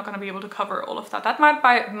probably not going to be able to cover all of that. That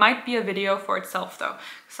might be a video for itself though.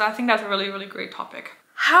 So I think that's a really, really great topic.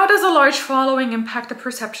 How does a large following impact the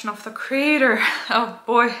perception of the creator? Oh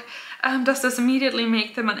boy. Does this immediately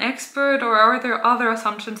make them an expert, or are there other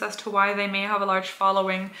assumptions as to why they may have a large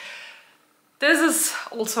following? This is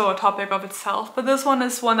also a topic of itself, but this one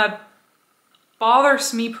is one that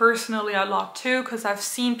bothers me personally a lot too, because I've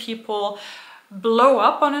seen people blow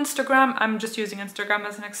up on Instagram. I'm just using Instagram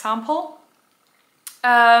as an example.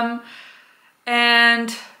 And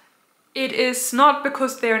it is not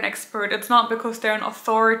because they're an expert, it's not because they're an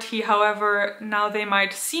authority. However, now they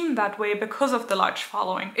might seem that way because of the large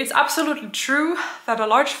following. It's absolutely true that a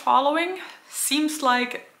large following seems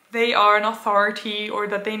like they are an authority or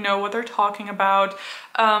that they know what they're talking about,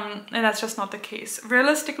 and that's just not the case.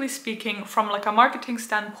 Realistically speaking, from like a marketing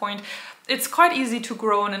standpoint, it's quite easy to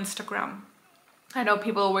grow on Instagram. I know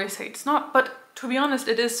people always say it's not, but to be honest,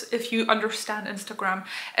 it is if you understand Instagram.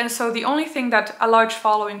 And so the only thing that a large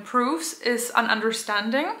following proves is an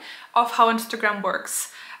understanding of how Instagram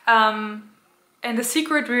works. And the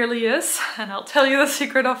secret really is, and I'll tell you the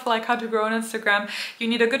secret of like how to grow on Instagram, you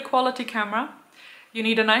need a good quality camera. You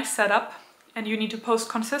need a nice setup, and you need to post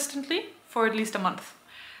consistently for at least a month.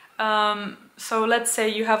 So let's say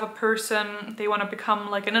you have a person, they want to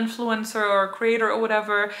become like an influencer or a creator or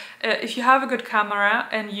whatever. If you have a good camera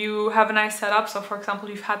and you have a nice setup, so for example,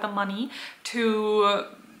 you've had the money to,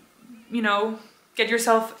 you know, get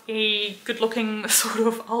yourself a good looking sort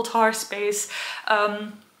of altar space,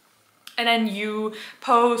 and then you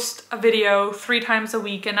post a video 3 times a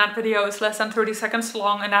week, and that video is less than 30 seconds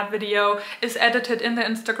long, and that video is edited in the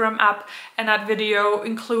Instagram app, and that video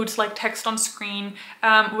includes like text on screen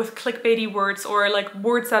with clickbaity words, or like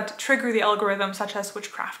words that trigger the algorithm, such as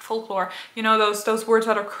witchcraft, folklore, you know, those words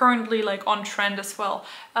that are currently like on trend as well.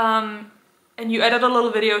 And you edit a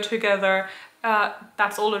little video together,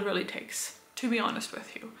 that's all it really takes, to be honest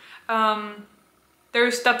with you.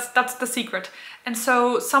 That's the secret. And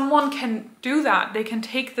so someone can do that. They can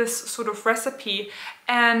take this sort of recipe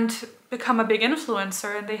and become a big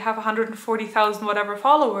influencer, and they have 140,000 whatever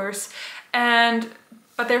followers,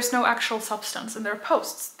 but there's no actual substance in their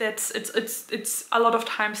posts. It's a lot of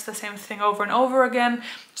times the same thing over and over again,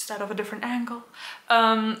 just out of a different angle.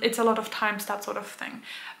 It's a lot of times that sort of thing.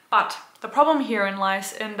 But the problem herein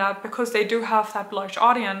lies in that because they do have that large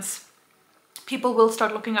audience, people will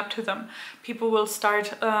start looking up to them. People will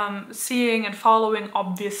start seeing and following,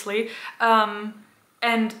 obviously,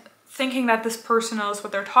 and thinking that this person knows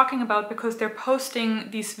what they're talking about because they're posting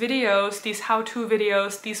these videos, these how-to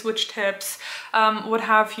videos, these witch tips, what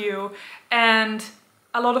have you. And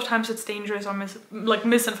a lot of times it's dangerous or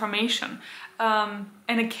misinformation.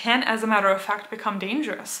 And it can, as a matter of fact, become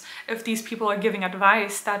dangerous if these people are giving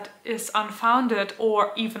advice that is unfounded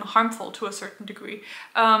or even harmful to a certain degree.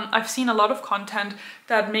 I've seen a lot of content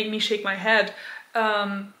that make me shake my head.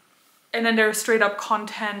 And then there's straight up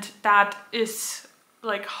content that is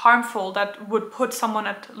like harmful, that would put someone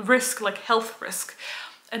at risk, like health risk.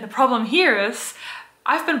 And the problem here is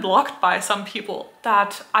I've been blocked by some people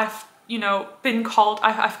that I've, you know,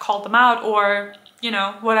 I've called them out, or, you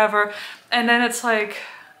know, whatever. And then it's like,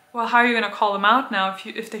 well, how are you gonna call them out now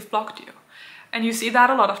if they've blocked you? And you see that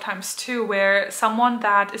a lot of times too, where someone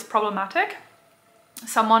that is problematic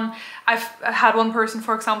I've had one person,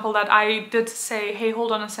 for example, that I did say, hey,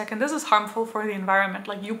 hold on a second, this is harmful for the environment.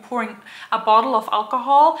 Like, you pouring a bottle of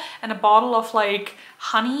alcohol and a bottle of like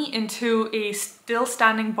honey into a still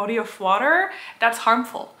standing body of water, that's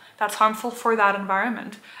harmful. That's harmful for that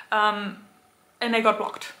environment. And they got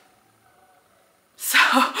blocked. So,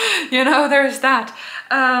 you know, there's that.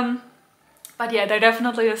 But yeah, there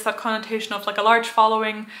definitely is that connotation of like a large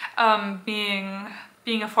following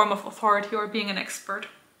being a form of authority or being an expert.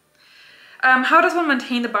 How does one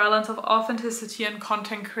maintain the balance of authenticity and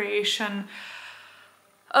content creation?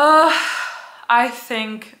 I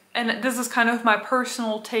think, and this is kind of my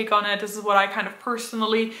personal take on it, this is what I kind of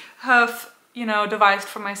personally have, you know, devised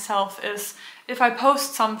for myself, is if I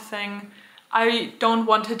post something, I don't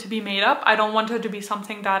want it to be made up. I don't want it to be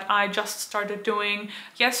something that I just started doing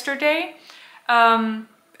yesterday. And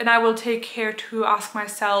I will take care to ask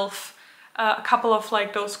myself a couple of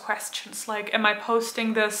like those questions, like, am I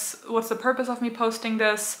posting this? What's the purpose of me posting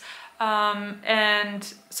this?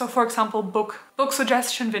 And so, for example, book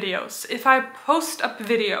suggestion videos. If I post a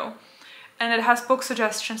video and it has book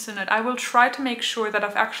suggestions in it, I will try to make sure that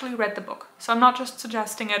I've actually read the book. So I'm not just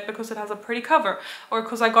suggesting it because it has a pretty cover or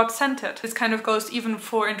because I got sent it. This kind of goes even into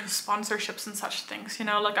sponsorships and such things, you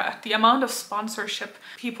know, like the amount of sponsorship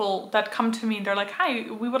people that come to me, they're like, hi,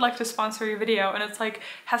 we would like to sponsor your video. And it's like,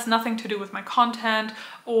 has nothing to do with my content,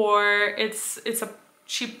 or it's a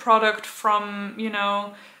cheap product from, you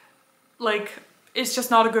know, like, it's just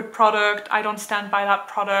not a good product. I don't stand by that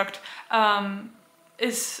product.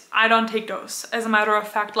 I don't take those. As a matter of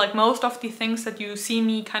fact, like most of the things that you see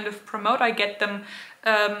me kind of promote, I get them,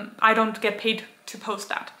 I don't get paid to post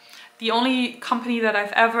that. The only company that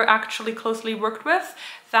I've ever actually closely worked with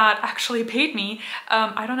that actually paid me,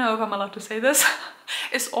 I don't know if I'm allowed to say this,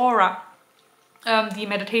 is Aura, the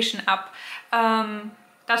meditation app.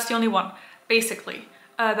 That's the only one, basically,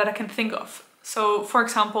 that I can think of. So, for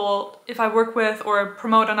example, if I work with or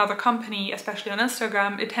promote another company, especially on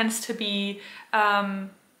Instagram, it tends to be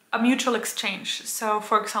a mutual exchange. So,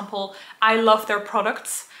 for example, I love their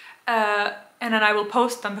products and then I will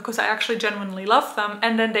post them because I actually genuinely love them,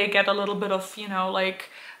 and then they get a little bit of, you know,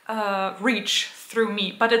 like reach through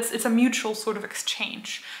me. But it's a mutual sort of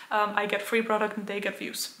exchange. I get free product and they get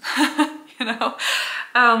views, you know.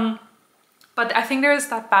 But I think there is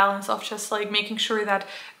that balance of just like making sure that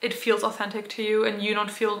it feels authentic to you and you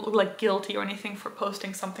don't feel like guilty or anything for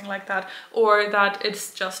posting something like that, or that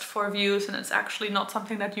it's just for views and it's actually not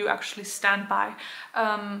something that you actually stand by.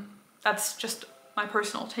 That's just my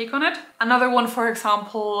personal take on it. Another one, for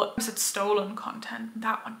example, is it's stolen content.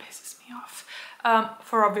 That one pisses me off.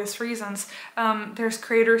 For obvious reasons. There's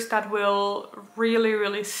creators that will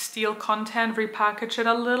really steal content, repackage it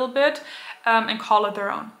a little bit, and call it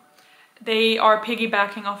their own. They are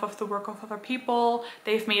piggybacking off of the work of other people.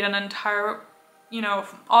 They've made an entire, you know,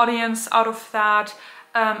 audience out of that.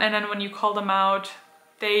 And then when you call them out,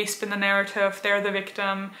 they spin the narrative, they're the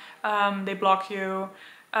victim, they block you.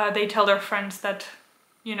 They tell their friends that,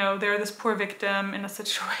 you know, they're this poor victim in a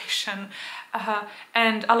situation.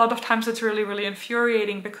 And a lot of times it's really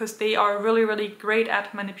infuriating because they are really great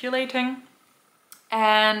at manipulating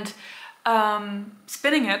and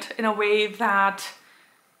spinning it in a way that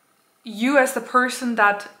you, as the person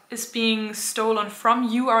that is being stolen from,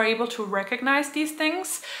 you are able to recognize these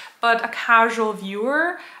things, but a casual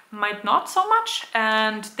viewer might not so much,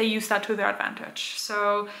 and they use that to their advantage.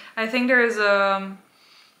 So I think there's a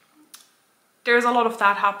lot of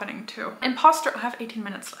that happening too. Imposter, I have 18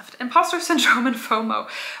 minutes left. Imposter syndrome and FOMO.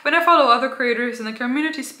 When I follow other creators in the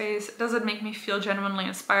community space, does it make me feel genuinely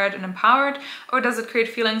inspired and empowered, or does it create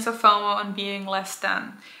feelings of FOMO and being less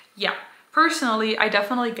than? Yeah. Personally, I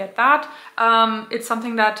definitely get that. It's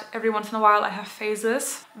something that every once in a while I have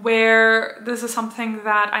phases where this is something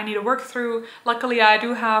that I need to work through. Luckily, I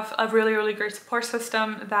do have a really great support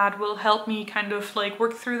system that will help me kind of like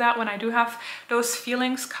work through that when I do have those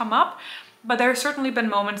feelings come up. But there have certainly been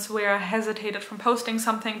moments where I hesitated from posting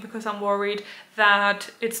something because I'm worried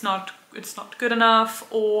that it's not good enough,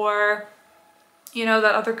 or, you know,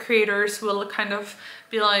 that other creators will kind of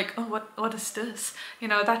be like, oh, what is this? You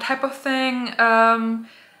know, that type of thing.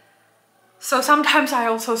 So sometimes I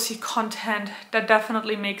also see content that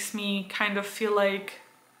definitely makes me kind of feel like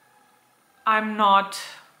I'm not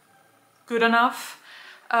good enough.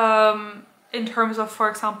 In terms of, for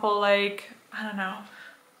example, like, I don't know.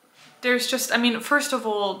 There's just, I mean, first of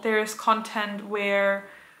all, there's content where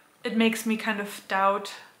it makes me kind of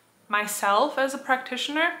doubt myself as a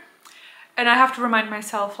practitioner. And I have to remind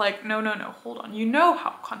myself, like, no, hold on. You know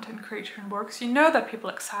how content creation works. You know that people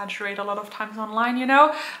exaggerate a lot of times online, you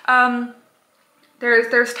know?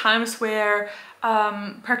 there's times where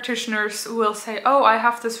practitioners will say, oh, I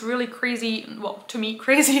have this really crazy, well, to me,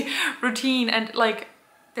 crazy routine, and like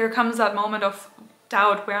there comes that moment of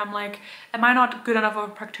doubt where I'm like, am I not good enough of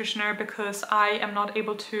a practitioner because I am not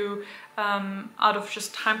able to, out of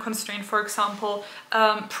just time constraint, for example,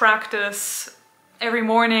 practice every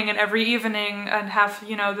morning and every evening and have,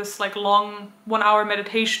 you know, this like long 1 hour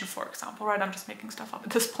meditation, for example, right? I'm just making stuff up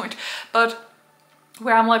at this point, but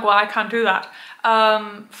where I'm like, well, I can't do that.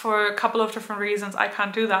 For a couple of different reasons, I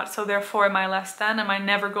can't do that. So therefore, am I less than? Am I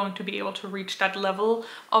never going to be able to reach that level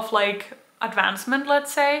of like advancement,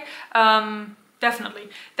 let's say? Definitely.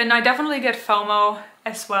 Then I definitely get FOMO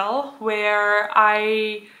as well, where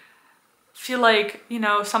I feel like, you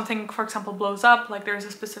know, something, for example, blows up, like there's a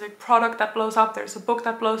specific product that blows up, there's a book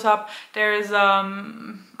that blows up, there's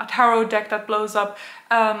a tarot deck that blows up,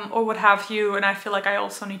 or what have you, and I feel like I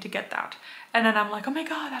also need to get that. And then I'm like, oh my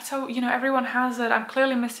god, that's so, you know, everyone has it, I'm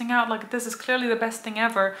clearly missing out, like this is clearly the best thing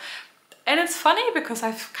ever. And it's funny because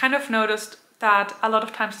I've kind of noticed that a lot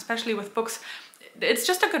of times, especially with books, it's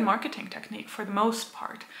just a good marketing technique for the most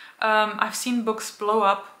part. I've seen books blow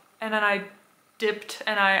up and then I dipped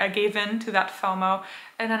and I gave in to that FOMO,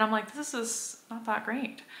 and then I'm like, this is not that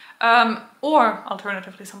great. Or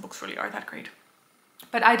alternatively, some books really are that great.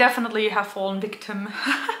 But I definitely have fallen victim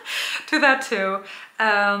to that too.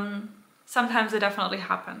 Sometimes it definitely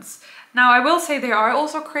happens. Now, I will say there are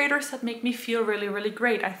also creators that make me feel really, really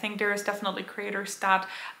great. I think there is definitely creators that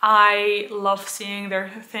I love seeing their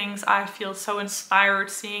things. I feel so inspired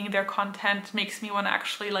seeing their content. Makes me want to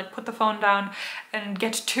actually like put the phone down and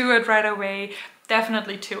get to it right away.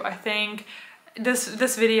 Definitely too. I think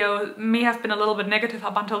this video may have been a little bit negative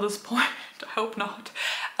up until this point. I hope not.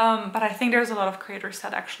 But I think there's a lot of creators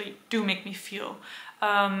that actually do make me feel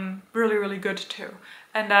really, really good too.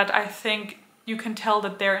 And that I think you can tell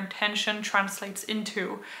that their intention translates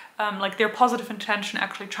into, like their positive intention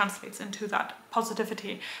actually translates into that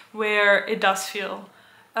positivity, where it does feel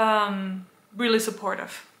really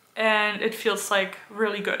supportive and it feels like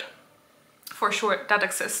really good. For sure, that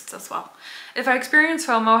exists as well. If I experience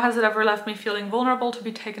FOMO, has it ever left me feeling vulnerable to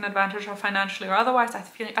be taken advantage of financially or otherwise? I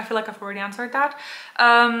feel like I've already answered that.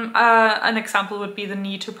 An example would be the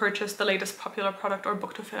need to purchase the latest popular product or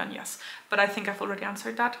book to fill in, yes. But I think I've already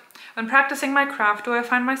answered that. When practicing my craft, do I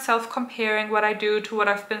find myself comparing what I do to what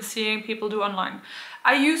I've been seeing people do online?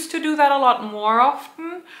 I used to do that a lot more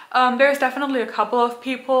often. There's definitely a couple of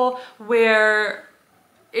people where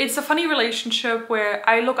it's a funny relationship where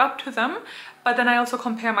I look up to them, but then I also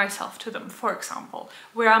compare myself to them, for example,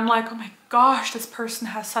 where I'm like, oh my gosh, this person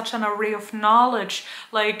has such an array of knowledge.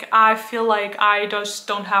 Like, I feel like I just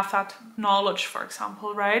don't have that knowledge, for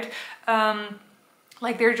example, right?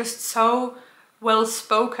 Like, they're just so well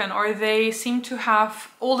spoken, or they seem to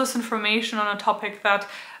have all this information on a topic that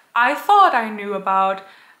I thought I knew about,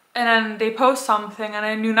 and then they post something and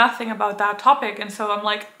I knew nothing about that topic, and so I'm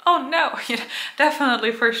like, oh no,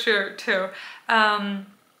 definitely, for sure too.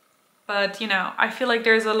 But you know, I feel like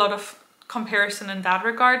there's a lot of comparison in that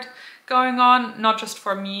regard going on, not just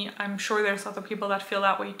for me. I'm sure there's other people that feel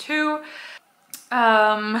that way too.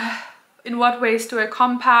 In what ways do I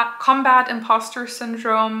combat imposter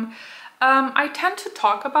syndrome? I tend to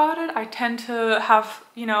talk about it. I tend to have,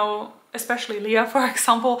 you know, especially Leah, for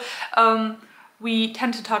example, we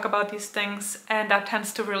tend to talk about these things, and that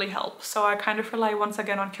tends to really help. So I kind of rely once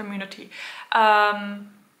again on community,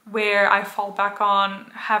 where I fall back on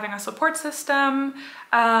having a support system.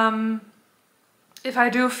 If I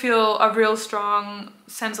do feel a real strong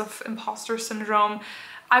sense of imposter syndrome,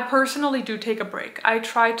 I personally do take a break. I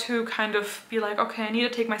try to kind of be like, okay, I need to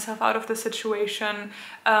take myself out of the situation,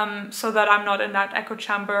 so that I'm not in that echo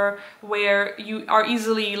chamber where you are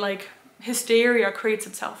easily like, hysteria creates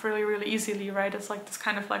itself really, really easily, right? It's like this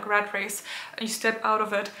kind of like rat race. You step out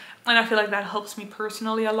of it, and I feel like that helps me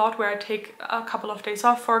personally a lot, where I take a couple of days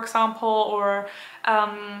off, for example, or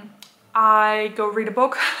I go read a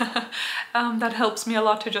book. That helps me a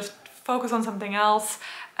lot to just focus on something else,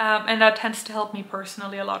 and that tends to help me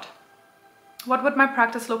personally a lot. What would my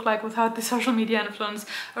practice look like without the social media influence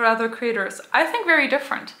or other creators? I think very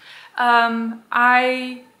different.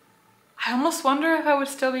 I almost wonder if I would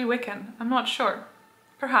still be Wiccan. I'm not sure.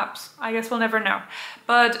 Perhaps. I guess we'll never know.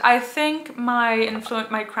 But I think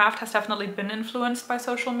my craft has definitely been influenced by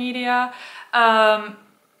social media.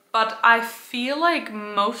 But I feel like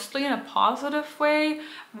mostly in a positive way,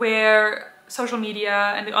 where social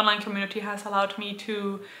media and the online community has allowed me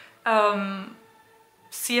to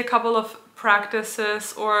see a couple of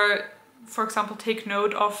practices, or for example, take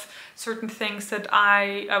note of certain things that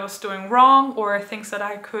I was doing wrong, or things that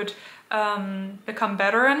I could become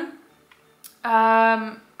better in.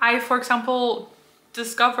 I, for example,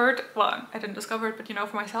 discovered, well, I didn't discover it, but you know,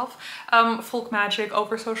 for myself, folk magic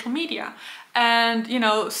over social media. And, you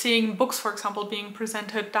know, seeing books, for example, being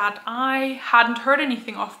presented that I hadn't heard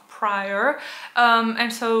anything of prior.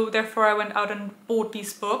 And so therefore I went out and bought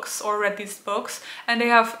these books or read these books, and they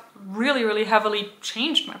have really, really heavily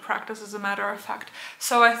changed my practice, as a matter of fact.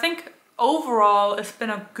 So I think overall it's been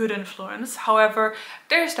a good influence. However,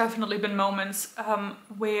 there's definitely been moments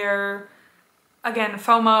where, again,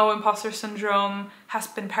 FOMO, imposter syndrome, has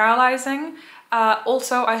been paralyzing.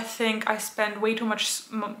 Also, I think I spend way too much,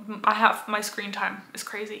 my screen time is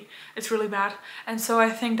crazy. It's really bad. And so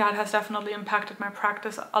I think that has definitely impacted my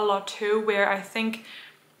practice a lot too, where I think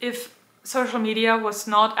if social media was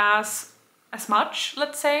not as much,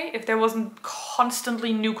 let's say, if there wasn't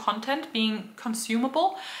constantly new content being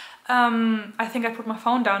consumable, I think I put my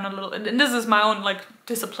phone down a little, and this is my own like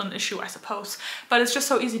discipline issue, I suppose, but it's just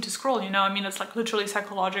so easy to scroll, you know. I mean, it's like literally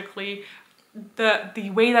psychologically,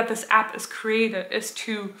 the way that this app is created is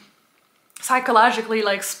to psychologically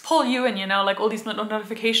like pull you in, you know, like all these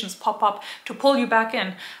notifications pop up to pull you back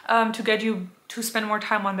in, to get you to spend more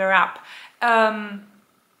time on their app.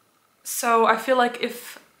 So I feel like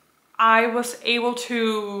if I was able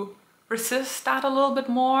to resist that a little bit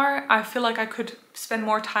more, I feel like I could spend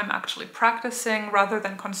more time actually practicing rather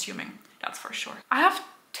than consuming, that's for sure. I have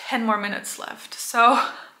 10 more minutes left, so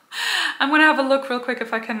I'm gonna have a look real quick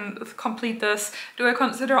if I can complete this. Do I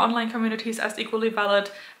consider online communities as equally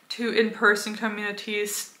valid to in-person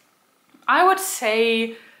communities? I would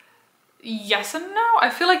say yes and no. I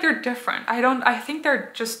feel like they're different. I think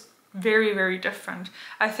they're just very, very different.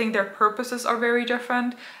 I think their purposes are very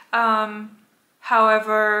different.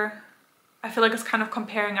 However, I feel like it's kind of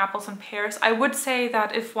comparing apples and pears. I would say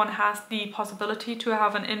that if one has the possibility to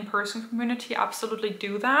have an in-person community, absolutely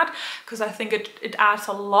do that, because I think it adds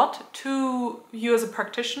a lot to you as a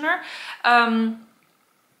practitioner.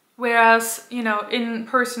 Whereas, you know,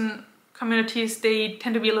 in-person communities, they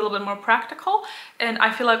tend to be a little bit more practical, and I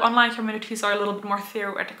feel like online communities are a little bit more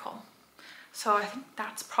theoretical. So I think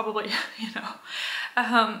that's probably, you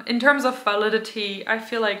know, in terms of validity, I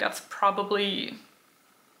feel like that's probably,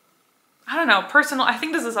 I don't know, personal. I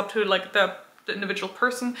think this is up to like the individual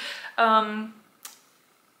person.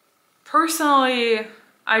 Personally,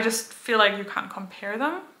 I just feel like you can't compare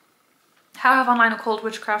them. How have online occult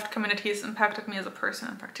witchcraft communities impacted me as a person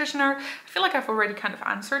and practitioner? I feel like I've already kind of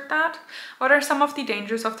answered that. What are some of the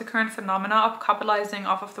dangers of the current phenomena of capitalizing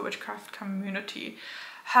off of the witchcraft community?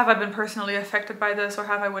 Have I been personally affected by this, or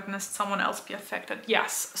have I witnessed someone else be affected?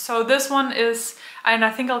 Yes. So this one is, and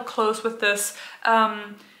I think I'll close with this.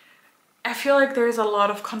 I feel like there's a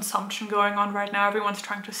lot of consumption going on right now. Everyone's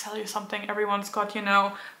trying to sell you something. Everyone's got, you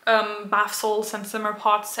know, bath salts and simmer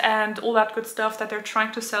pots and all that good stuff that they're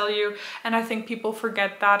trying to sell you. And I think people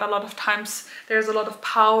forget that a lot of times there's a lot of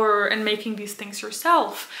power in making these things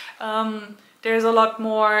yourself. There's a lot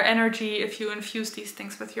more energy if you infuse these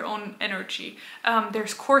things with your own energy.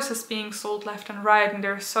 There's courses being sold left and right, and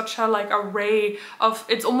there's such a like array of,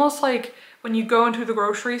 it's almost like when you go into the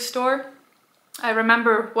grocery store. I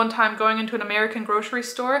remember one time going into an American grocery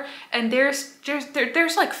store, and there's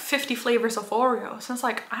like 50 flavors of Oreos. And it's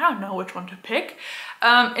like, I don't know which one to pick.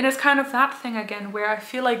 And it's kind of that thing again, where I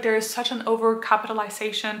feel like there is such an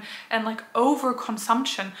over-capitalization and like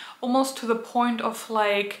over-consumption, almost to the point of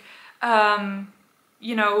like,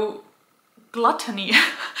 you know, gluttony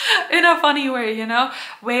in a funny way, you know,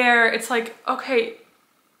 where it's like, okay,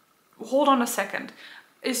 hold on a second.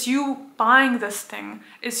 Is you buying this thing,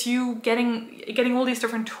 is you getting all these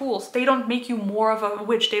different tools, they don't make you more of a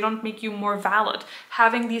witch, they don't make you more valid.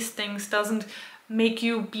 Having these things doesn't make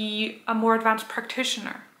you be a more advanced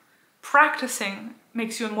practitioner. Practicing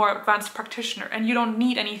makes you a more advanced practitioner, and you don't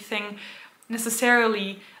need anything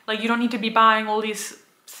necessarily, like you don't need to be buying all these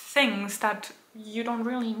things that you don't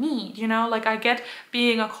really need, you know? Like I get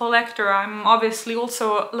being a collector, I'm obviously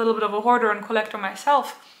also a little bit of a hoarder and collector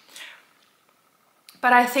myself.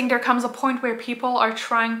 But I think there comes a point where people are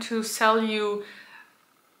trying to sell you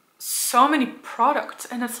so many products,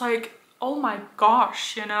 and it's like, oh my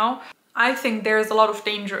gosh, you know? I think there's a lot of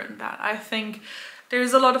danger in that. I think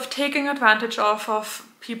there's a lot of taking advantage of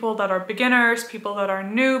people that are beginners, people that are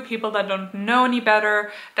new, people that don't know any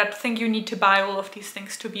better, that think you need to buy all of these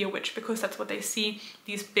things to be a witch because that's what they see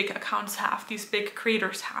these big accounts have, these big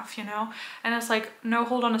creators have, you know? And it's like, no,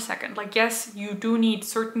 hold on a second. Like, yes, you do need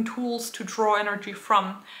certain tools to draw energy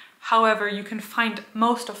from. However, you can find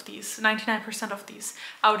most of these, 99% of these,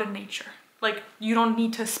 out in nature. Like, you don't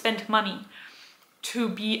need to spend money to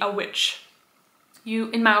be a witch.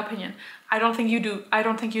 You, in my opinion, I don't think you do. I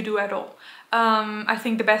don't think you do at all. I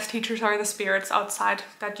think the best teachers are the spirits outside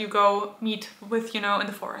that you go meet with, you know, in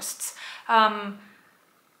the forests.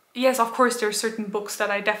 Yes, of course, there are certain books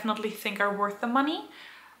that I definitely think are worth the money.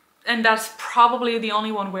 And that's probably the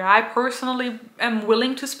only one where I personally am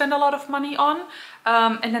willing to spend a lot of money on.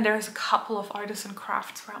 And then there's a couple of artisan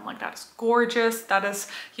crafts where I'm like, that is gorgeous. That is,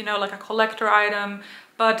 you know, like a collector item.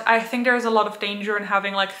 But I think there's a lot of danger in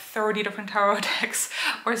having like 30 different tarot decks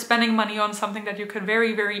or spending money on something that you could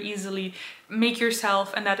very, very easily make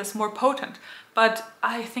yourself and that is more potent. But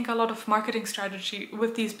I think a lot of marketing strategy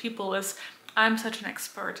with these people is, I'm such an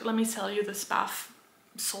expert. Let me sell you this bath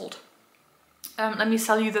salt. Let me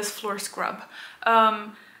sell you this floor scrub,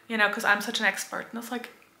 you know, because I'm such an expert. And it's like,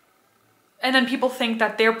 and then people think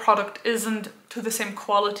that their product isn't to the same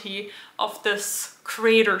quality of this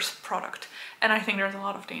creator's product. And I think there's a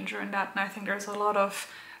lot of danger in that. And I think there's a lot of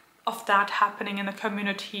that happening in the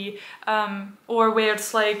community, or where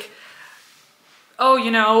it's like, oh, you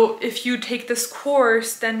know, if you take this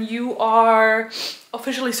course, then you are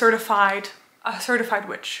officially certified, a certified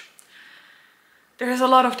witch. There's a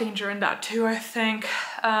lot of danger in that too, I think.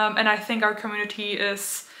 And I think our community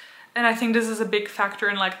is, and I think this is a big factor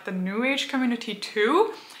in like the New Age community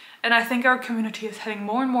too. And I think our community is heading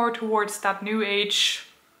more and more towards that New Age.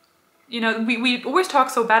 You know, we always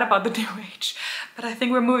talk so bad about the New Age, but I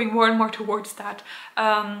think we're moving more and more towards that,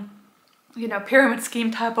 you know, pyramid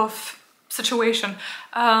scheme type of situation.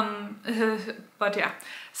 But yeah,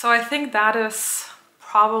 so I think that is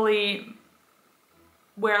probably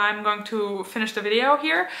where I'm going to finish the video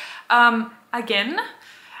here. Again,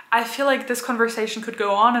 I feel like this conversation could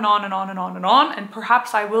go on and on and on and on and on, and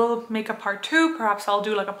perhaps I will make a part 2. Perhaps I'll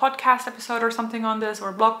do like a podcast episode or something on this, or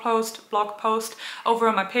a blog post over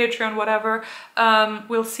on my Patreon, whatever.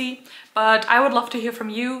 We'll see. But I would love to hear from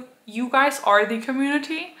you. You guys are the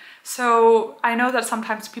community. So I know that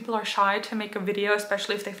sometimes people are shy to make a video,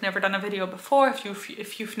 especially if they've never done a video before,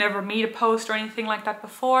 if you've never made a post or anything like that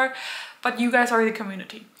before, but you guys are the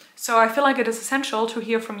community. So I feel like it is essential to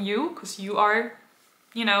hear from you, because you are,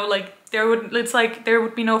 you know, like it's like there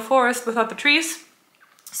would be no forest without the trees.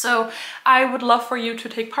 So I would love for you to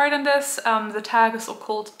take part in this. The tag is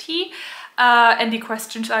occult tea. And the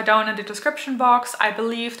questions are down in the description box. I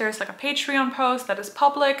believe there's like a Patreon post that is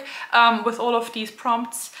public, with all of these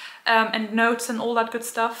prompts and notes and all that good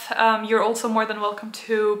stuff. You're also more than welcome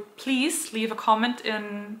to please leave a comment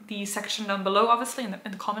in the section down below, obviously in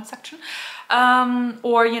the comment section,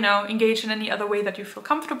 or, you know, engage in any other way that you feel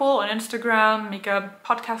comfortable on Instagram, make a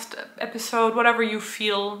podcast episode, whatever you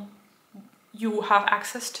feel you have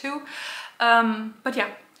access to. But yeah.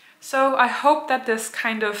 So I hope that this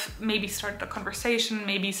kind of maybe started a conversation,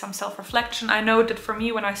 maybe some self-reflection. I know that for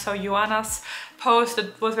me, when I saw Joanna's post,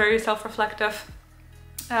 it was very self-reflective,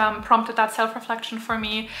 prompted that self-reflection for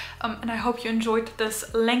me. And I hope you enjoyed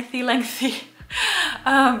this lengthy,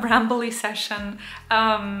 rambly session,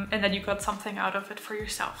 and that you got something out of it for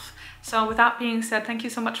yourself. So with that being said, thank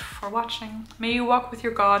you so much for watching. May you walk with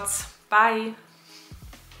your gods. Bye.